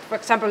it, for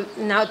example,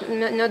 not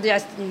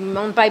just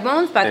month by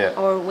month, but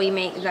or we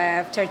make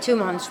after 2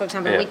 months, for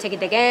example, we take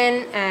it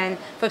again. And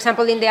for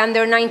example, in the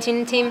under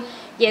 19 team,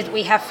 yes,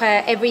 we have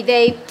every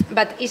day,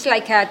 but it's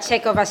like a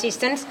check of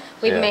assistance.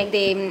 We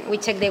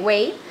check the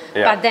weight,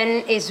 but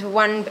then it's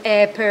one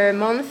per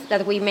month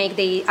that we make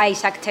the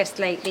ISAC test,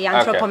 like the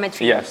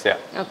anthropometry.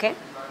 Okay.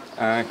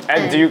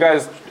 And do you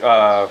guys,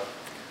 at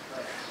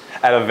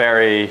a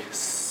very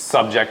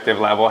subjective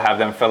level, have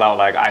them fill out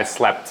like, I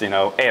slept 8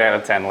 out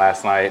of 10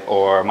 last night,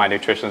 or my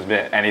nutrition's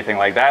been anything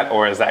like that,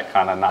 or is that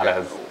kind of not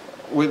as?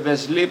 With the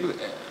sleep,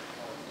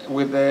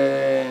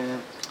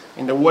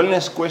 in the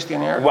wellness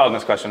questionnaire.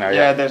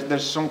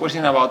 There's some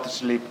question about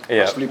sleep,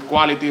 sleep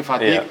quality,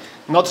 fatigue.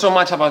 Not so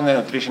much about the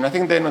nutrition. I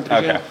think the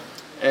nutrition,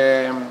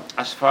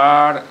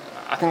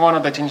 I think one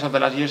of the changes of the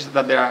last years is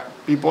that there are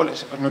people,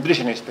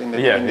 nutritionists in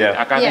the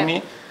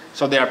academy.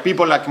 So there are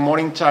people like more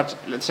in charge.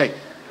 Let's say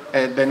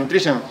the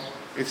nutrition,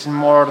 it's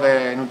more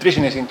the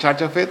nutritionist in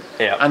charge of it,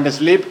 and the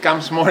sleep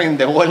comes more in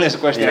the wellness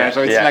questionnaire.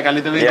 So it's like a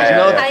little bit.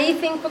 I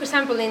think, for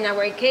example, in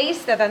our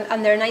case, that an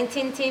under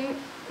 19 team,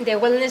 the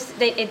wellness,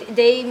 they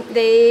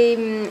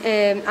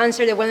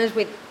answer the wellness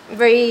with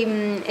very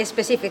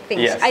specific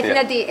things. I think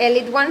that the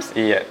elite ones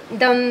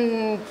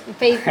don't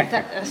pay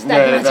that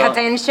much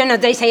attention, or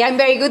they say I'm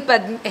very good,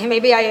 but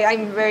maybe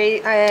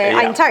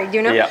I'm tired,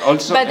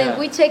 Also, but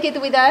we take it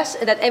with us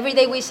that every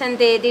day we send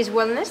this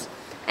wellness.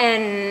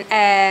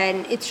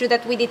 And it's true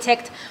that we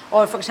detect,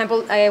 or for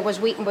example,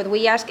 what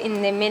we ask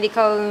in the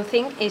medical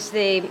thing is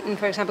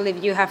for example,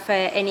 if you have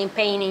any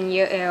pain in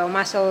your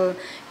muscle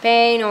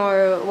pain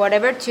or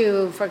whatever,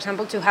 for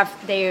example, to have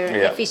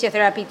their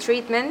physiotherapy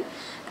treatment,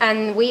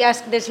 and we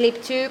ask the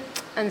sleep too,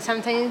 and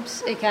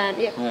sometimes it can,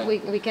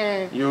 we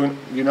can. You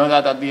know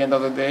that at the end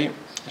of the day,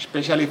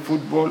 especially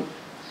football,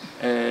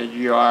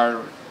 you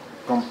are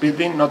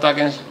competing not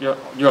against you're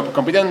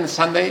competing on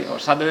Sunday or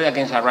Saturday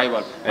against a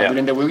rival. But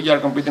during the week you are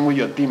competing with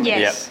your team.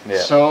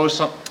 So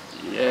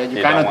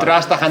you cannot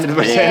trust 100% the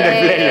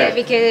player.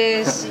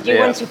 Because you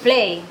want to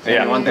play.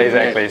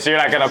 Exactly. So you're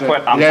not going to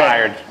put I'm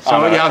tired.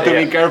 So you have to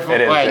be careful.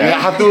 You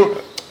have to.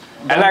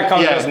 And that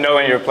comes with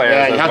knowing your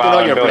players as well,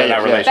 and building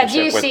that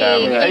relationship with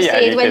them. But you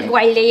see it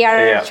while they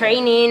are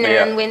training,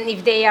 and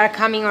if they are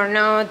coming or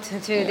not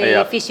to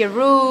the physio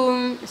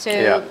room. So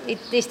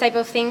this type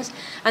of things.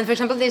 And for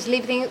example, the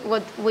sleep thing,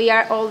 what we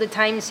are all the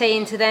time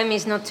saying to them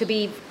is not to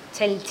be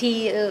till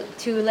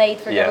too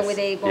late, for example, with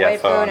the mobile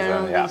phone and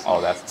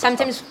all this. That's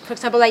sometimes, for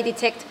example, I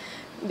detect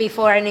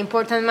before an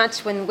important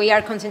match, when we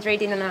are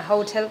concentrating on a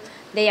hotel,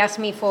 they ask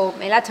me for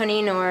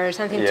melatonin or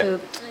something to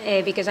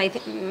because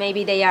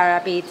maybe they are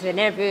a bit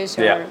nervous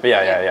or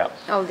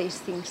all these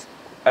things.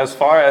 As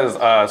far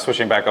as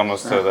switching back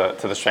almost to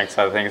the strength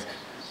side of things,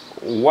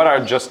 what are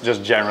just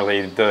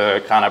generally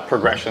the kind of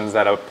progressions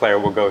that a player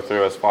will go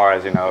through as far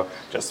as,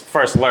 just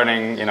first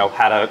learning,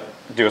 how to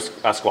do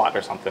a squat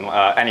or something,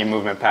 any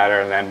movement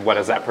pattern, and then what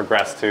does that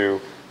progress to?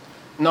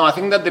 No, I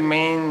think that the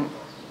main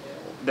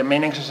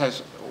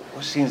exercise,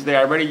 since they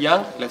are very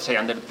young, let's say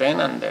under 10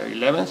 and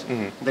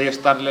 11s, they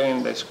start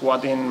learning the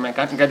squatting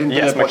mechanics, get into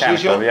the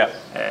position,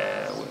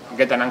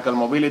 get an ankle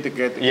mobility,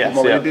 get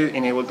mobility,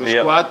 enable to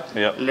squat,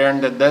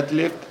 learn the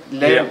deadlift,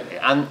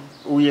 and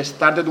we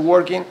started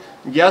working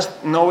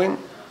just knowing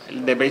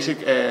the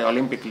basic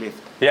Olympic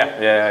lift.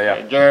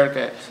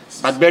 Jerk,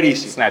 but very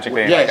easy. Snatching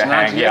thing, like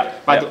snatch,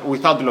 but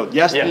without load.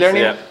 Just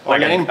learning or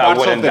learning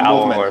parts of the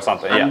movement. Or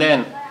something, and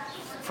then,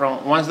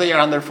 from once they are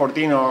under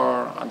 14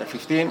 or under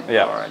 15,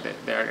 or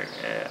they're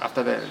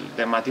after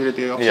the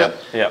maturity of set,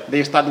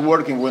 they start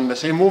working with the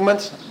same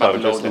movements,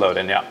 but just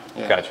loading.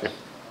 Got you.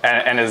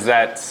 And is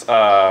that,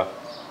 are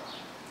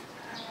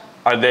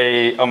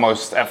they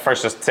almost at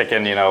first just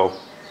ticking,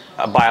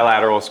 a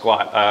bilateral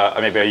squat,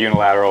 maybe a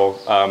unilateral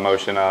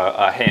motion,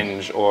 a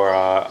hinge, or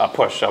a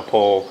push, a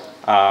pull?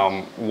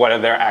 What are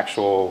their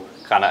actual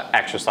kind of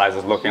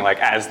exercises looking like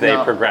as they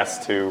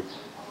progress to?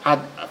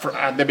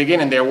 At the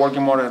beginning, they're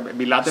working more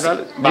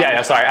bilateral. But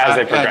as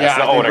they progress,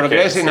 the older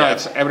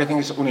kids. Everything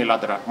is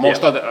unilateral.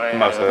 Most of the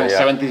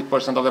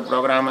 70% of the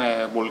program,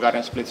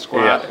 Bulgarian split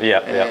squat,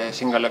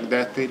 single leg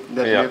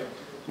deadlift.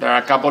 There are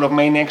a couple of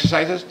main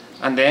exercises,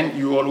 and then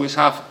you always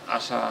have,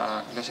 as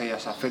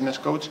a fitness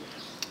coach,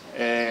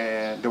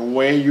 the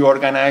way you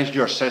organize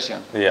your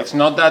session. It's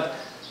not that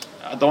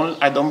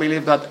I don't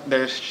believe that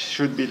there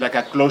should be like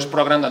a closed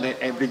program that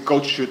every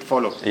coach should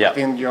follow. I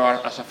think you are,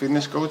 as a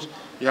fitness coach,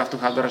 you have to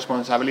have the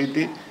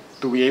responsibility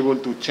to be able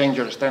to change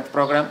your strength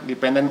program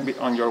depending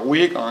on your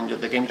week, on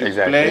the games you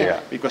play.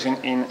 Because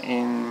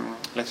in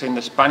let's say in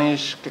the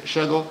Spanish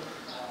schedule,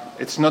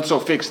 it's not so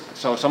fixed.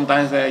 So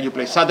sometimes you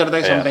play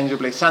Saturday, sometimes you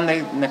play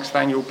Sunday, next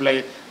time you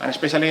play, and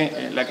especially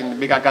like in the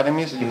big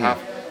academies, you have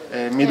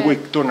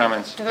midweek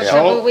tournaments. For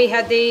example, we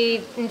had the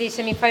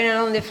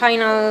semi-final and the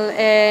final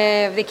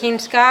of the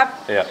Kings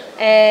Cup.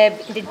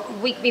 The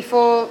week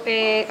before,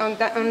 on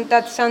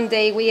that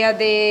Sunday, we had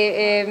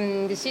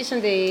the season,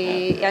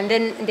 and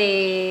then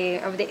the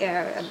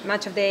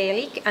match of the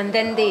league, and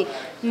then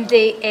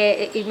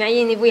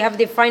imagine if we have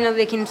the final of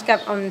the Kings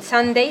Cup on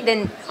Sunday,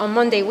 then on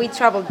Monday we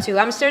traveled to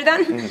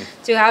Amsterdam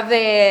to have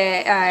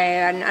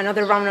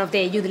another round of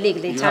the youth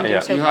league, the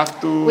champions.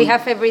 So we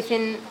have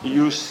everything.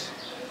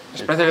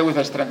 Especially with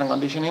the strength and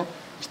conditioning,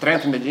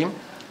 strength in the gym,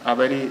 a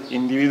very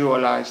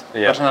individualized,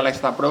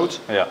 personalized approach.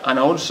 And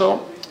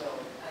also,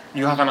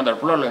 you have another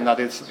problem that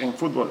is in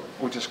football,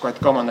 which is quite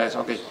common. That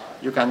is,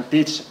 you can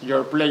teach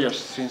your players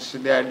since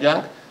they are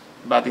young,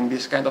 but in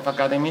this kind of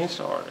academies,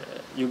 or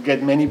you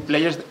get many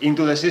players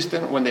into the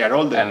system when they are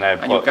older.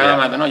 And you come,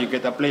 I don't know, you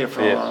get a player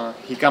from,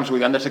 he comes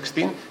with under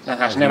 16 that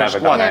has never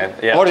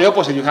squatted. Or the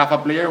opposite, you have a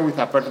player with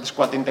a perfect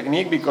squatting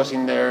technique because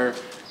in their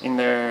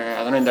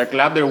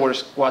club they were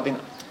squatting.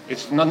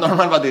 It's not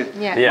normal, but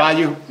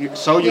you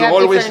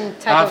always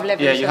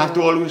have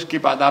to always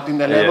keep adapting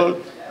the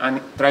level and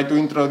try to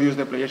introduce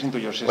the players into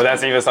your system. Well,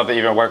 that's even something,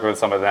 even working with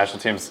some of the national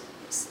teams,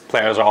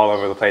 players are all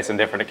over the place in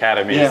different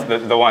academies.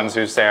 The ones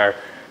who say are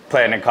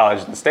playing in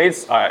college in the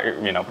States are,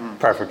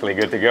 perfectly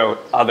good to go.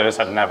 Others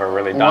have never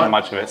really done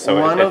much of it. So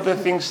one of the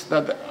things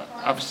that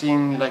I've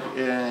seen, like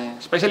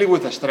especially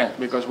with the strength,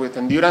 because with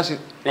endurance,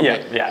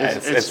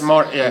 it's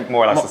more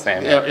or less the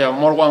same.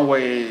 More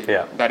one-way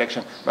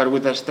direction. But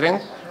with the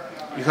strength,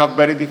 you have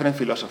very different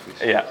philosophies.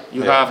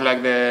 You have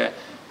like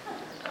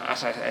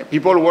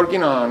people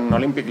working on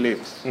Olympic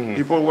lifts.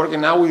 People working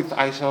now with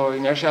iso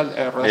inertial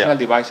rotational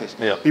devices.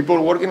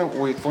 People working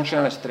with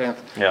functional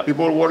strength.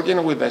 People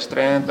working with the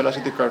strength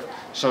velocity curve.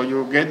 So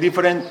you get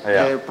different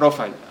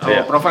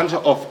profiles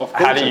of coaches.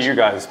 How do you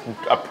guys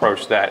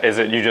approach that? Is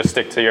it you just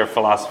stick to your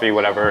philosophy,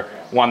 whatever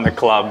won the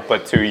club,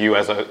 but to you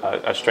as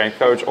a strength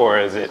coach, or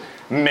is it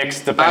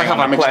mixed depending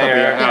on the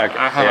player?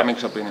 I have a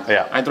mixed opinion.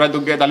 I try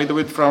to get a little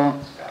bit from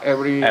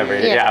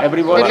everybody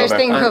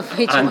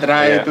and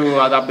try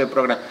to adapt the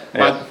program.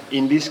 But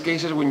in these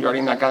cases, when you're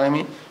in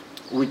academy,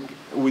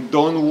 we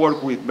don't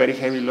work with very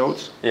heavy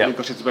loads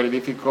because it's very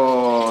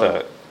difficult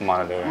to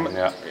monitor.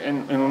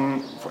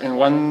 In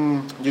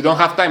one, you don't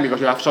have time because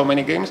you have so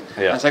many games,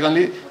 and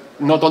secondly,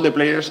 not all the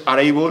players are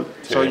able.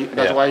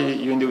 That's why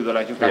you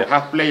individualize. You can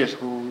have players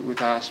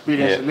with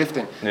experience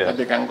lifting that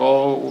they can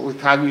go with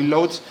heavy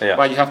loads,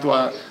 but you have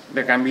to.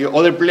 There can be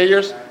other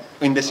players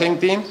in the same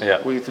team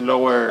with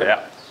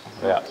lower.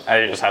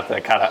 And you just have to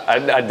kind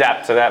of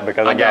adapt to that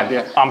because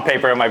again, on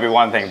paper it might be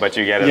one thing, but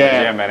you get it in the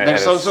gym and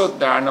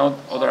there are no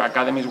other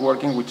academies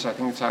working, which I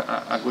think is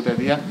a good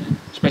idea,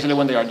 especially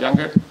when they are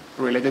younger,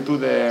 related to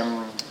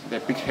the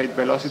peak height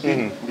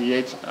velocity, the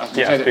age, as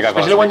you said,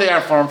 especially when they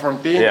are from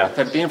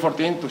 13,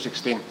 14 to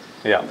 16.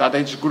 That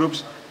age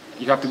groups,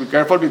 you have to be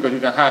careful because you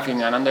can have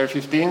in an under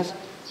 15s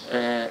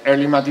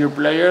early mature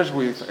players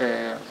with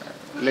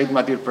late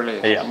mature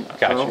players. Yeah,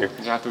 got so you.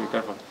 You have to be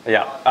careful.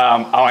 Yeah,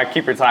 I want to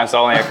keep your time,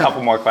 so only a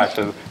couple more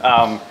questions.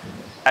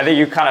 I think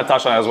you kind of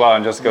touched on it as well,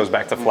 and just goes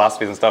back to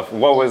philosophies and stuff.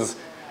 What was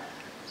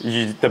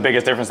the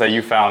biggest difference that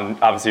you found?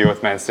 Obviously, you're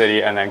with Man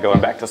City, and then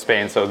going back to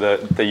Spain. So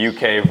the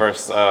UK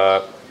versus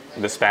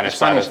the Spanish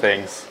side of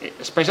things.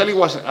 Especially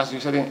was, as you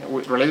said,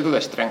 related to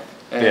the strength.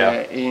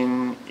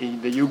 In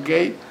the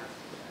UK,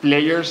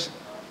 players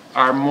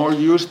are more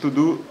used to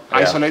do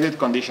isolated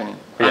conditioning.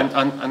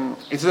 And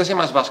it's the same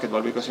as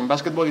basketball, because in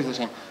basketball it's the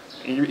same.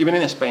 Even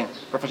in Spain,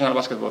 professional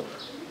basketball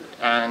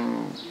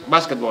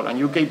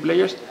and UK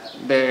players,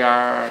 they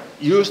are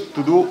used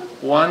to do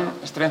one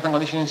strength and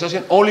conditioning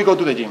session, only go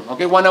to the gym,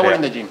 okay? 1 hour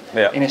in the gym.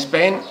 In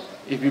Spain,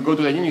 if you go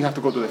to the gym, you have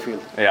to go to the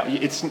field.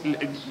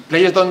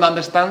 Players don't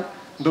understand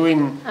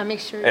doing a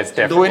mixture. It's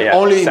different. Doing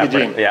only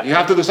separate, in the gym. You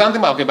have to do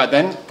something, but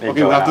then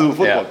you have to do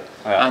football.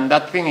 And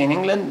that thing in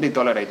England, they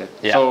tolerate it.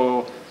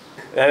 So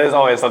that is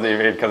always something you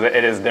read, because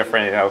it is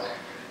different,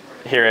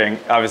 hearing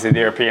obviously the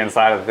European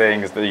side of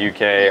things, the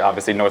UK,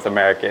 obviously North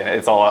American,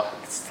 it's all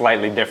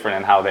slightly different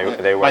in how they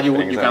work. But you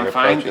things can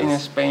find approaches. in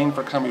Spain,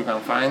 for example, you can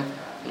find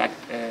like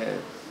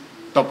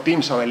top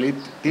teams or elite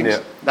teams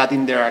that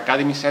in their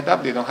academy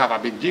setup, they don't have a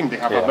big gym, they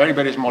have a very,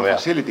 very small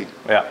facility.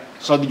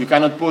 So you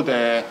cannot put,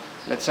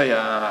 let's say,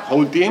 a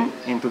whole team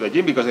into the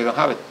gym because they don't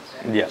have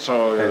it.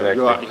 So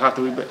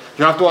exactly.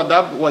 you have to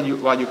adapt what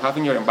you have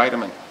in your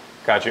environment.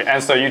 Got you.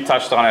 And so you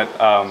touched on it,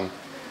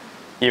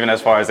 even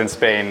as far as in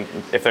Spain,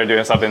 if they're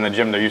doing something in the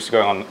gym, they're used to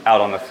going out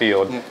on the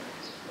field.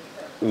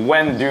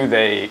 When do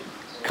they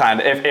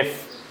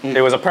if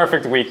it was a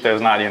perfect week,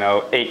 there's not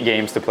 8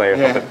 games to play or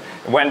something,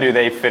 when do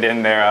they fit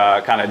in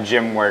their kind of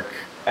gym work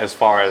as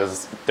far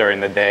as during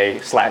the day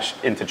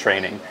 / into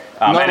training?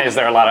 And is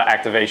there a lot of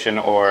activation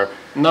or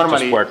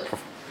normally just work?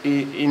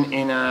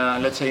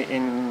 Let's say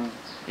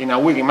in a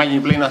week, imagine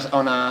you playing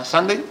on a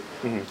Sunday,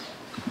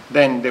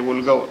 then they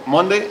will go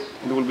Monday,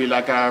 it will be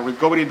like a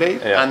recovery day,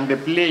 and the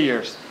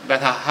players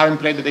that haven't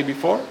played the day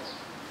before,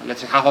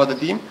 let's say half of the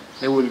team,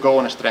 they will go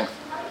on strength.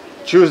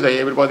 Tuesday,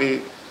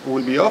 everybody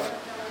will be off.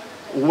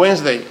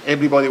 Wednesday,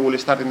 everybody will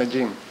start in the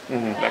gym,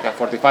 like a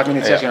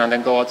 45-minute session, and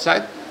then go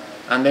outside.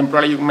 And then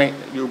probably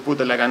you put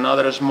like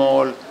another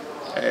small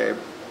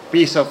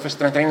piece of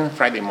strength training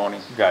Friday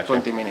morning,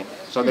 20 minutes.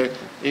 So the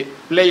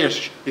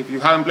players, if you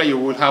haven't played, you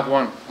will have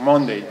one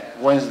Monday,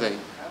 Wednesday,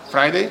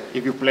 Friday.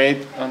 If you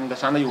played on the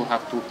Sunday, you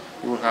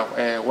will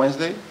have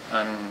Wednesday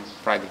and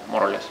Friday,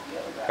 more or less.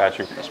 Got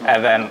you.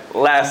 And then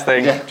last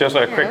thing, just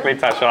to quickly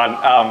touch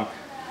on,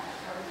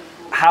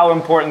 how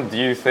important do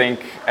you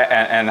think,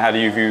 and how do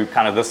you view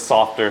kind of the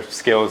softer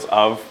skills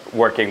of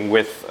working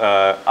with,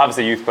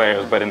 obviously youth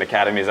players, but in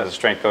academies as a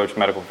strength coach,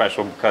 medical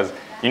professional, because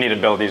you need to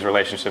build these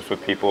relationships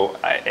with people.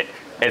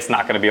 It's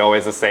not going to be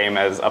always the same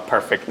as a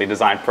perfectly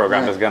designed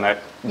program is going to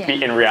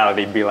be in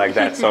reality be like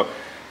that. So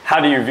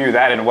how do you view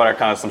that, and what are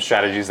kind of some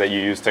strategies that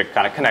you use to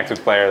kind of connect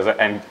with players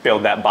and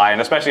build that buy-in,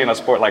 especially in a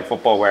sport like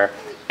football where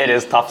it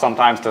is tough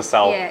sometimes to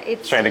sell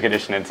strength and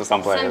conditioning to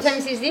some players?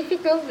 Sometimes it's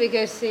difficult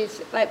because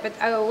it's like, but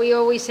we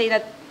always say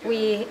that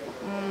we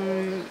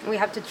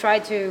have to try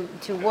to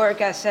work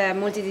as a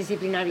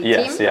multidisciplinary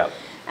team.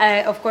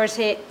 Of course,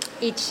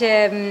 each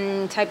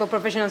type of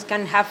professionals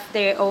can have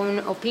their own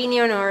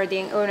opinion or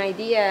their own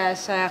idea,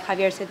 as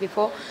Javier said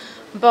before.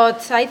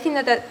 But I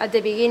think that at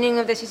the beginning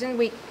of the season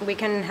we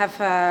can have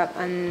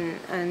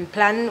and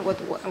plan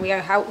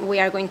how we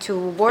are going to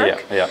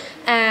work.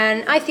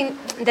 And I think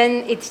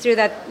then it's true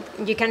that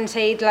you can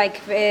say it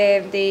like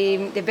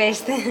the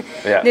best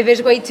the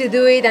best way to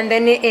do it, and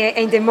then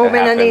in the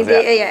moment and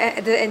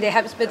it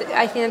happens. But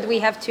I think that we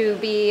have to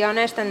be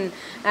honest and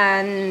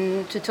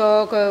to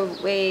talk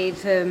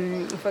with,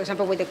 for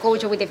example, with the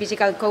coach or with the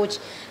physical coach,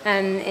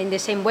 and in the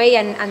same way,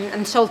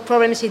 and solve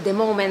problems in the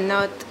moment,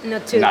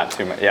 not too much.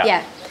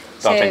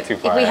 So too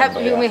far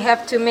if we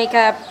have to make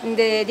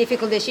the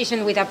difficult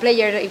decision with a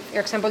player, if, for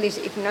example,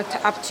 if not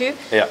up to,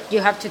 you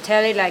have to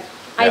tell it like,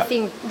 I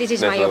think this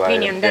is my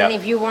opinion. Then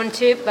if you want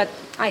to, but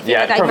I think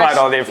that provide I must,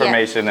 all the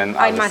information, and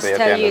I must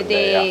tell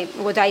you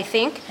what I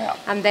think,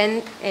 and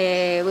then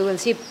we will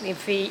see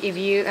if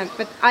you.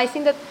 But I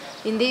think that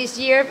in this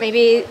year,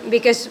 maybe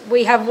because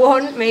we have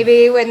won,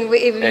 maybe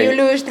if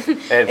you lose,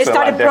 it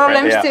started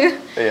problems too.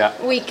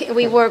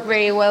 We work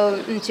very well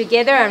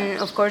together, and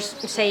of course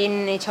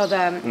saying each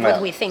other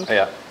what we think.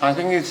 I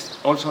think it's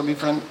also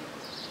different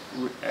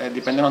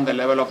depending on the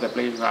level of the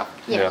player you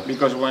have.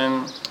 Because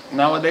when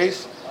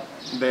nowadays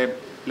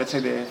let's say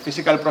the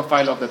physical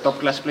profile of the top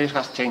class players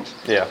has changed.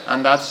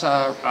 And that's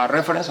a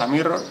reference, a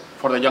mirror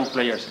for the young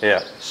players.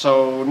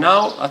 So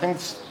now I think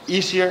it's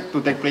easier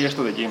to take players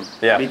to the gym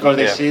because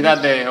they see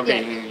that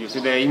you see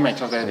the image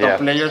of the top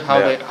players,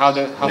 how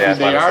fit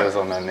they are.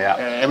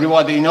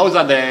 Everybody knows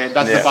that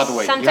that's the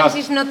pathway. Sometimes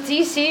it's not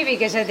easy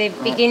because at the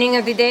beginning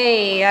of the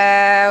day,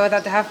 at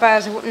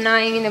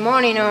 9:30 in the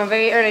morning or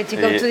very early to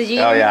go to the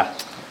gym.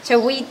 So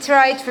we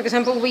tried, for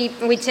example, we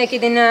take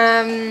it in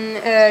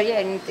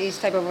in this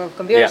type of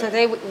computers, and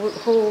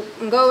who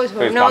goes,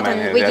 who's not,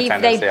 and we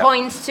give them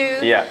points to,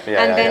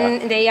 and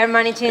then they are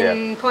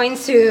managing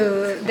points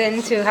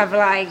to have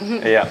like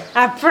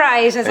a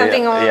prize or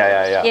something. Or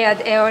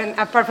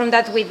apart from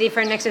that, with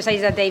different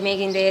exercises that they make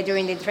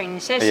during the training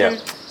session.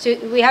 So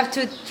we have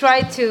to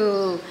try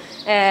to.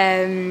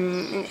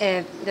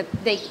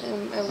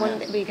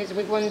 Because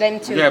we want them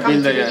to come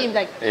to the gym,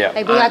 like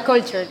build a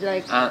culture,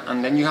 like.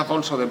 And then you have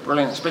also the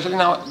problem, especially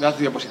now. That's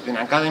the opposite in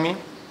academy.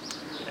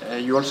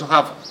 You also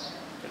have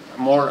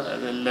more.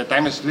 The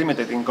time is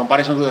limited in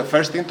comparison to the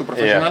first team, to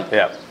professional.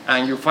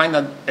 And you find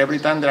that every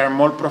time there are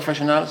more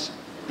professionals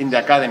in the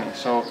academy.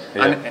 So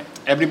and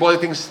everybody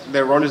thinks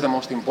their role is the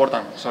most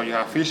important. So you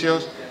have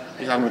physios,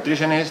 you have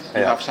nutritionists,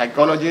 you have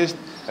psychologists.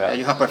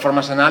 You have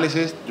performance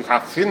analysis, you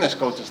have fitness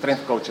coaches,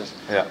 strength coaches,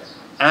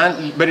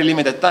 and very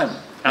limited time.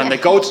 And the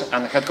coach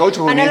and the head coach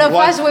who and all of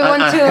us, we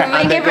want to make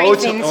everything. And the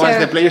coach wants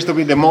the players to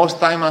be the most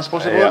time as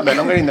possible, the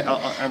longer in the.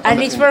 And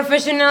these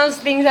professionals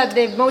think that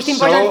the most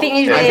important thing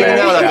is. I think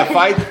now that the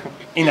fight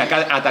in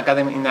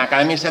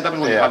academy setups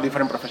where you have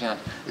different professionals,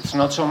 it's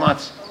not so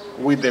much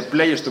with the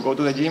players to go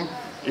to the gym,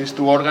 is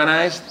to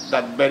organize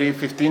that very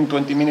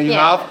 15-20 minutes you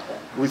have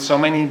with so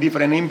many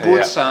different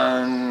inputs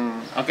and.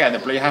 Okay, the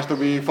player has to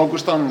be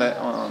focused on the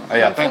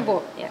thing.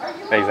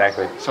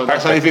 Exactly. So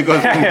that's a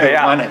difficult thing to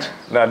manage.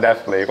 No,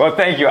 definitely. Well,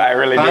 thank you. I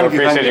really do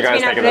appreciate you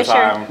guys taking the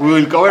time. We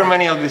will cover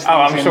many of these things.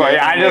 Oh, I'm sure.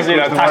 I just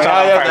touch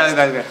on it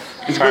first.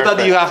 It's good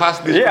that you have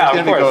asked this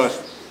question because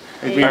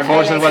it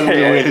reinforces what we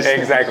do.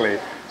 Exactly.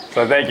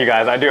 So thank you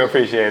guys. I do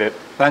appreciate it.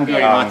 Thank you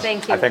very much.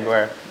 Thank you. I think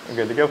we're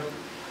good to go.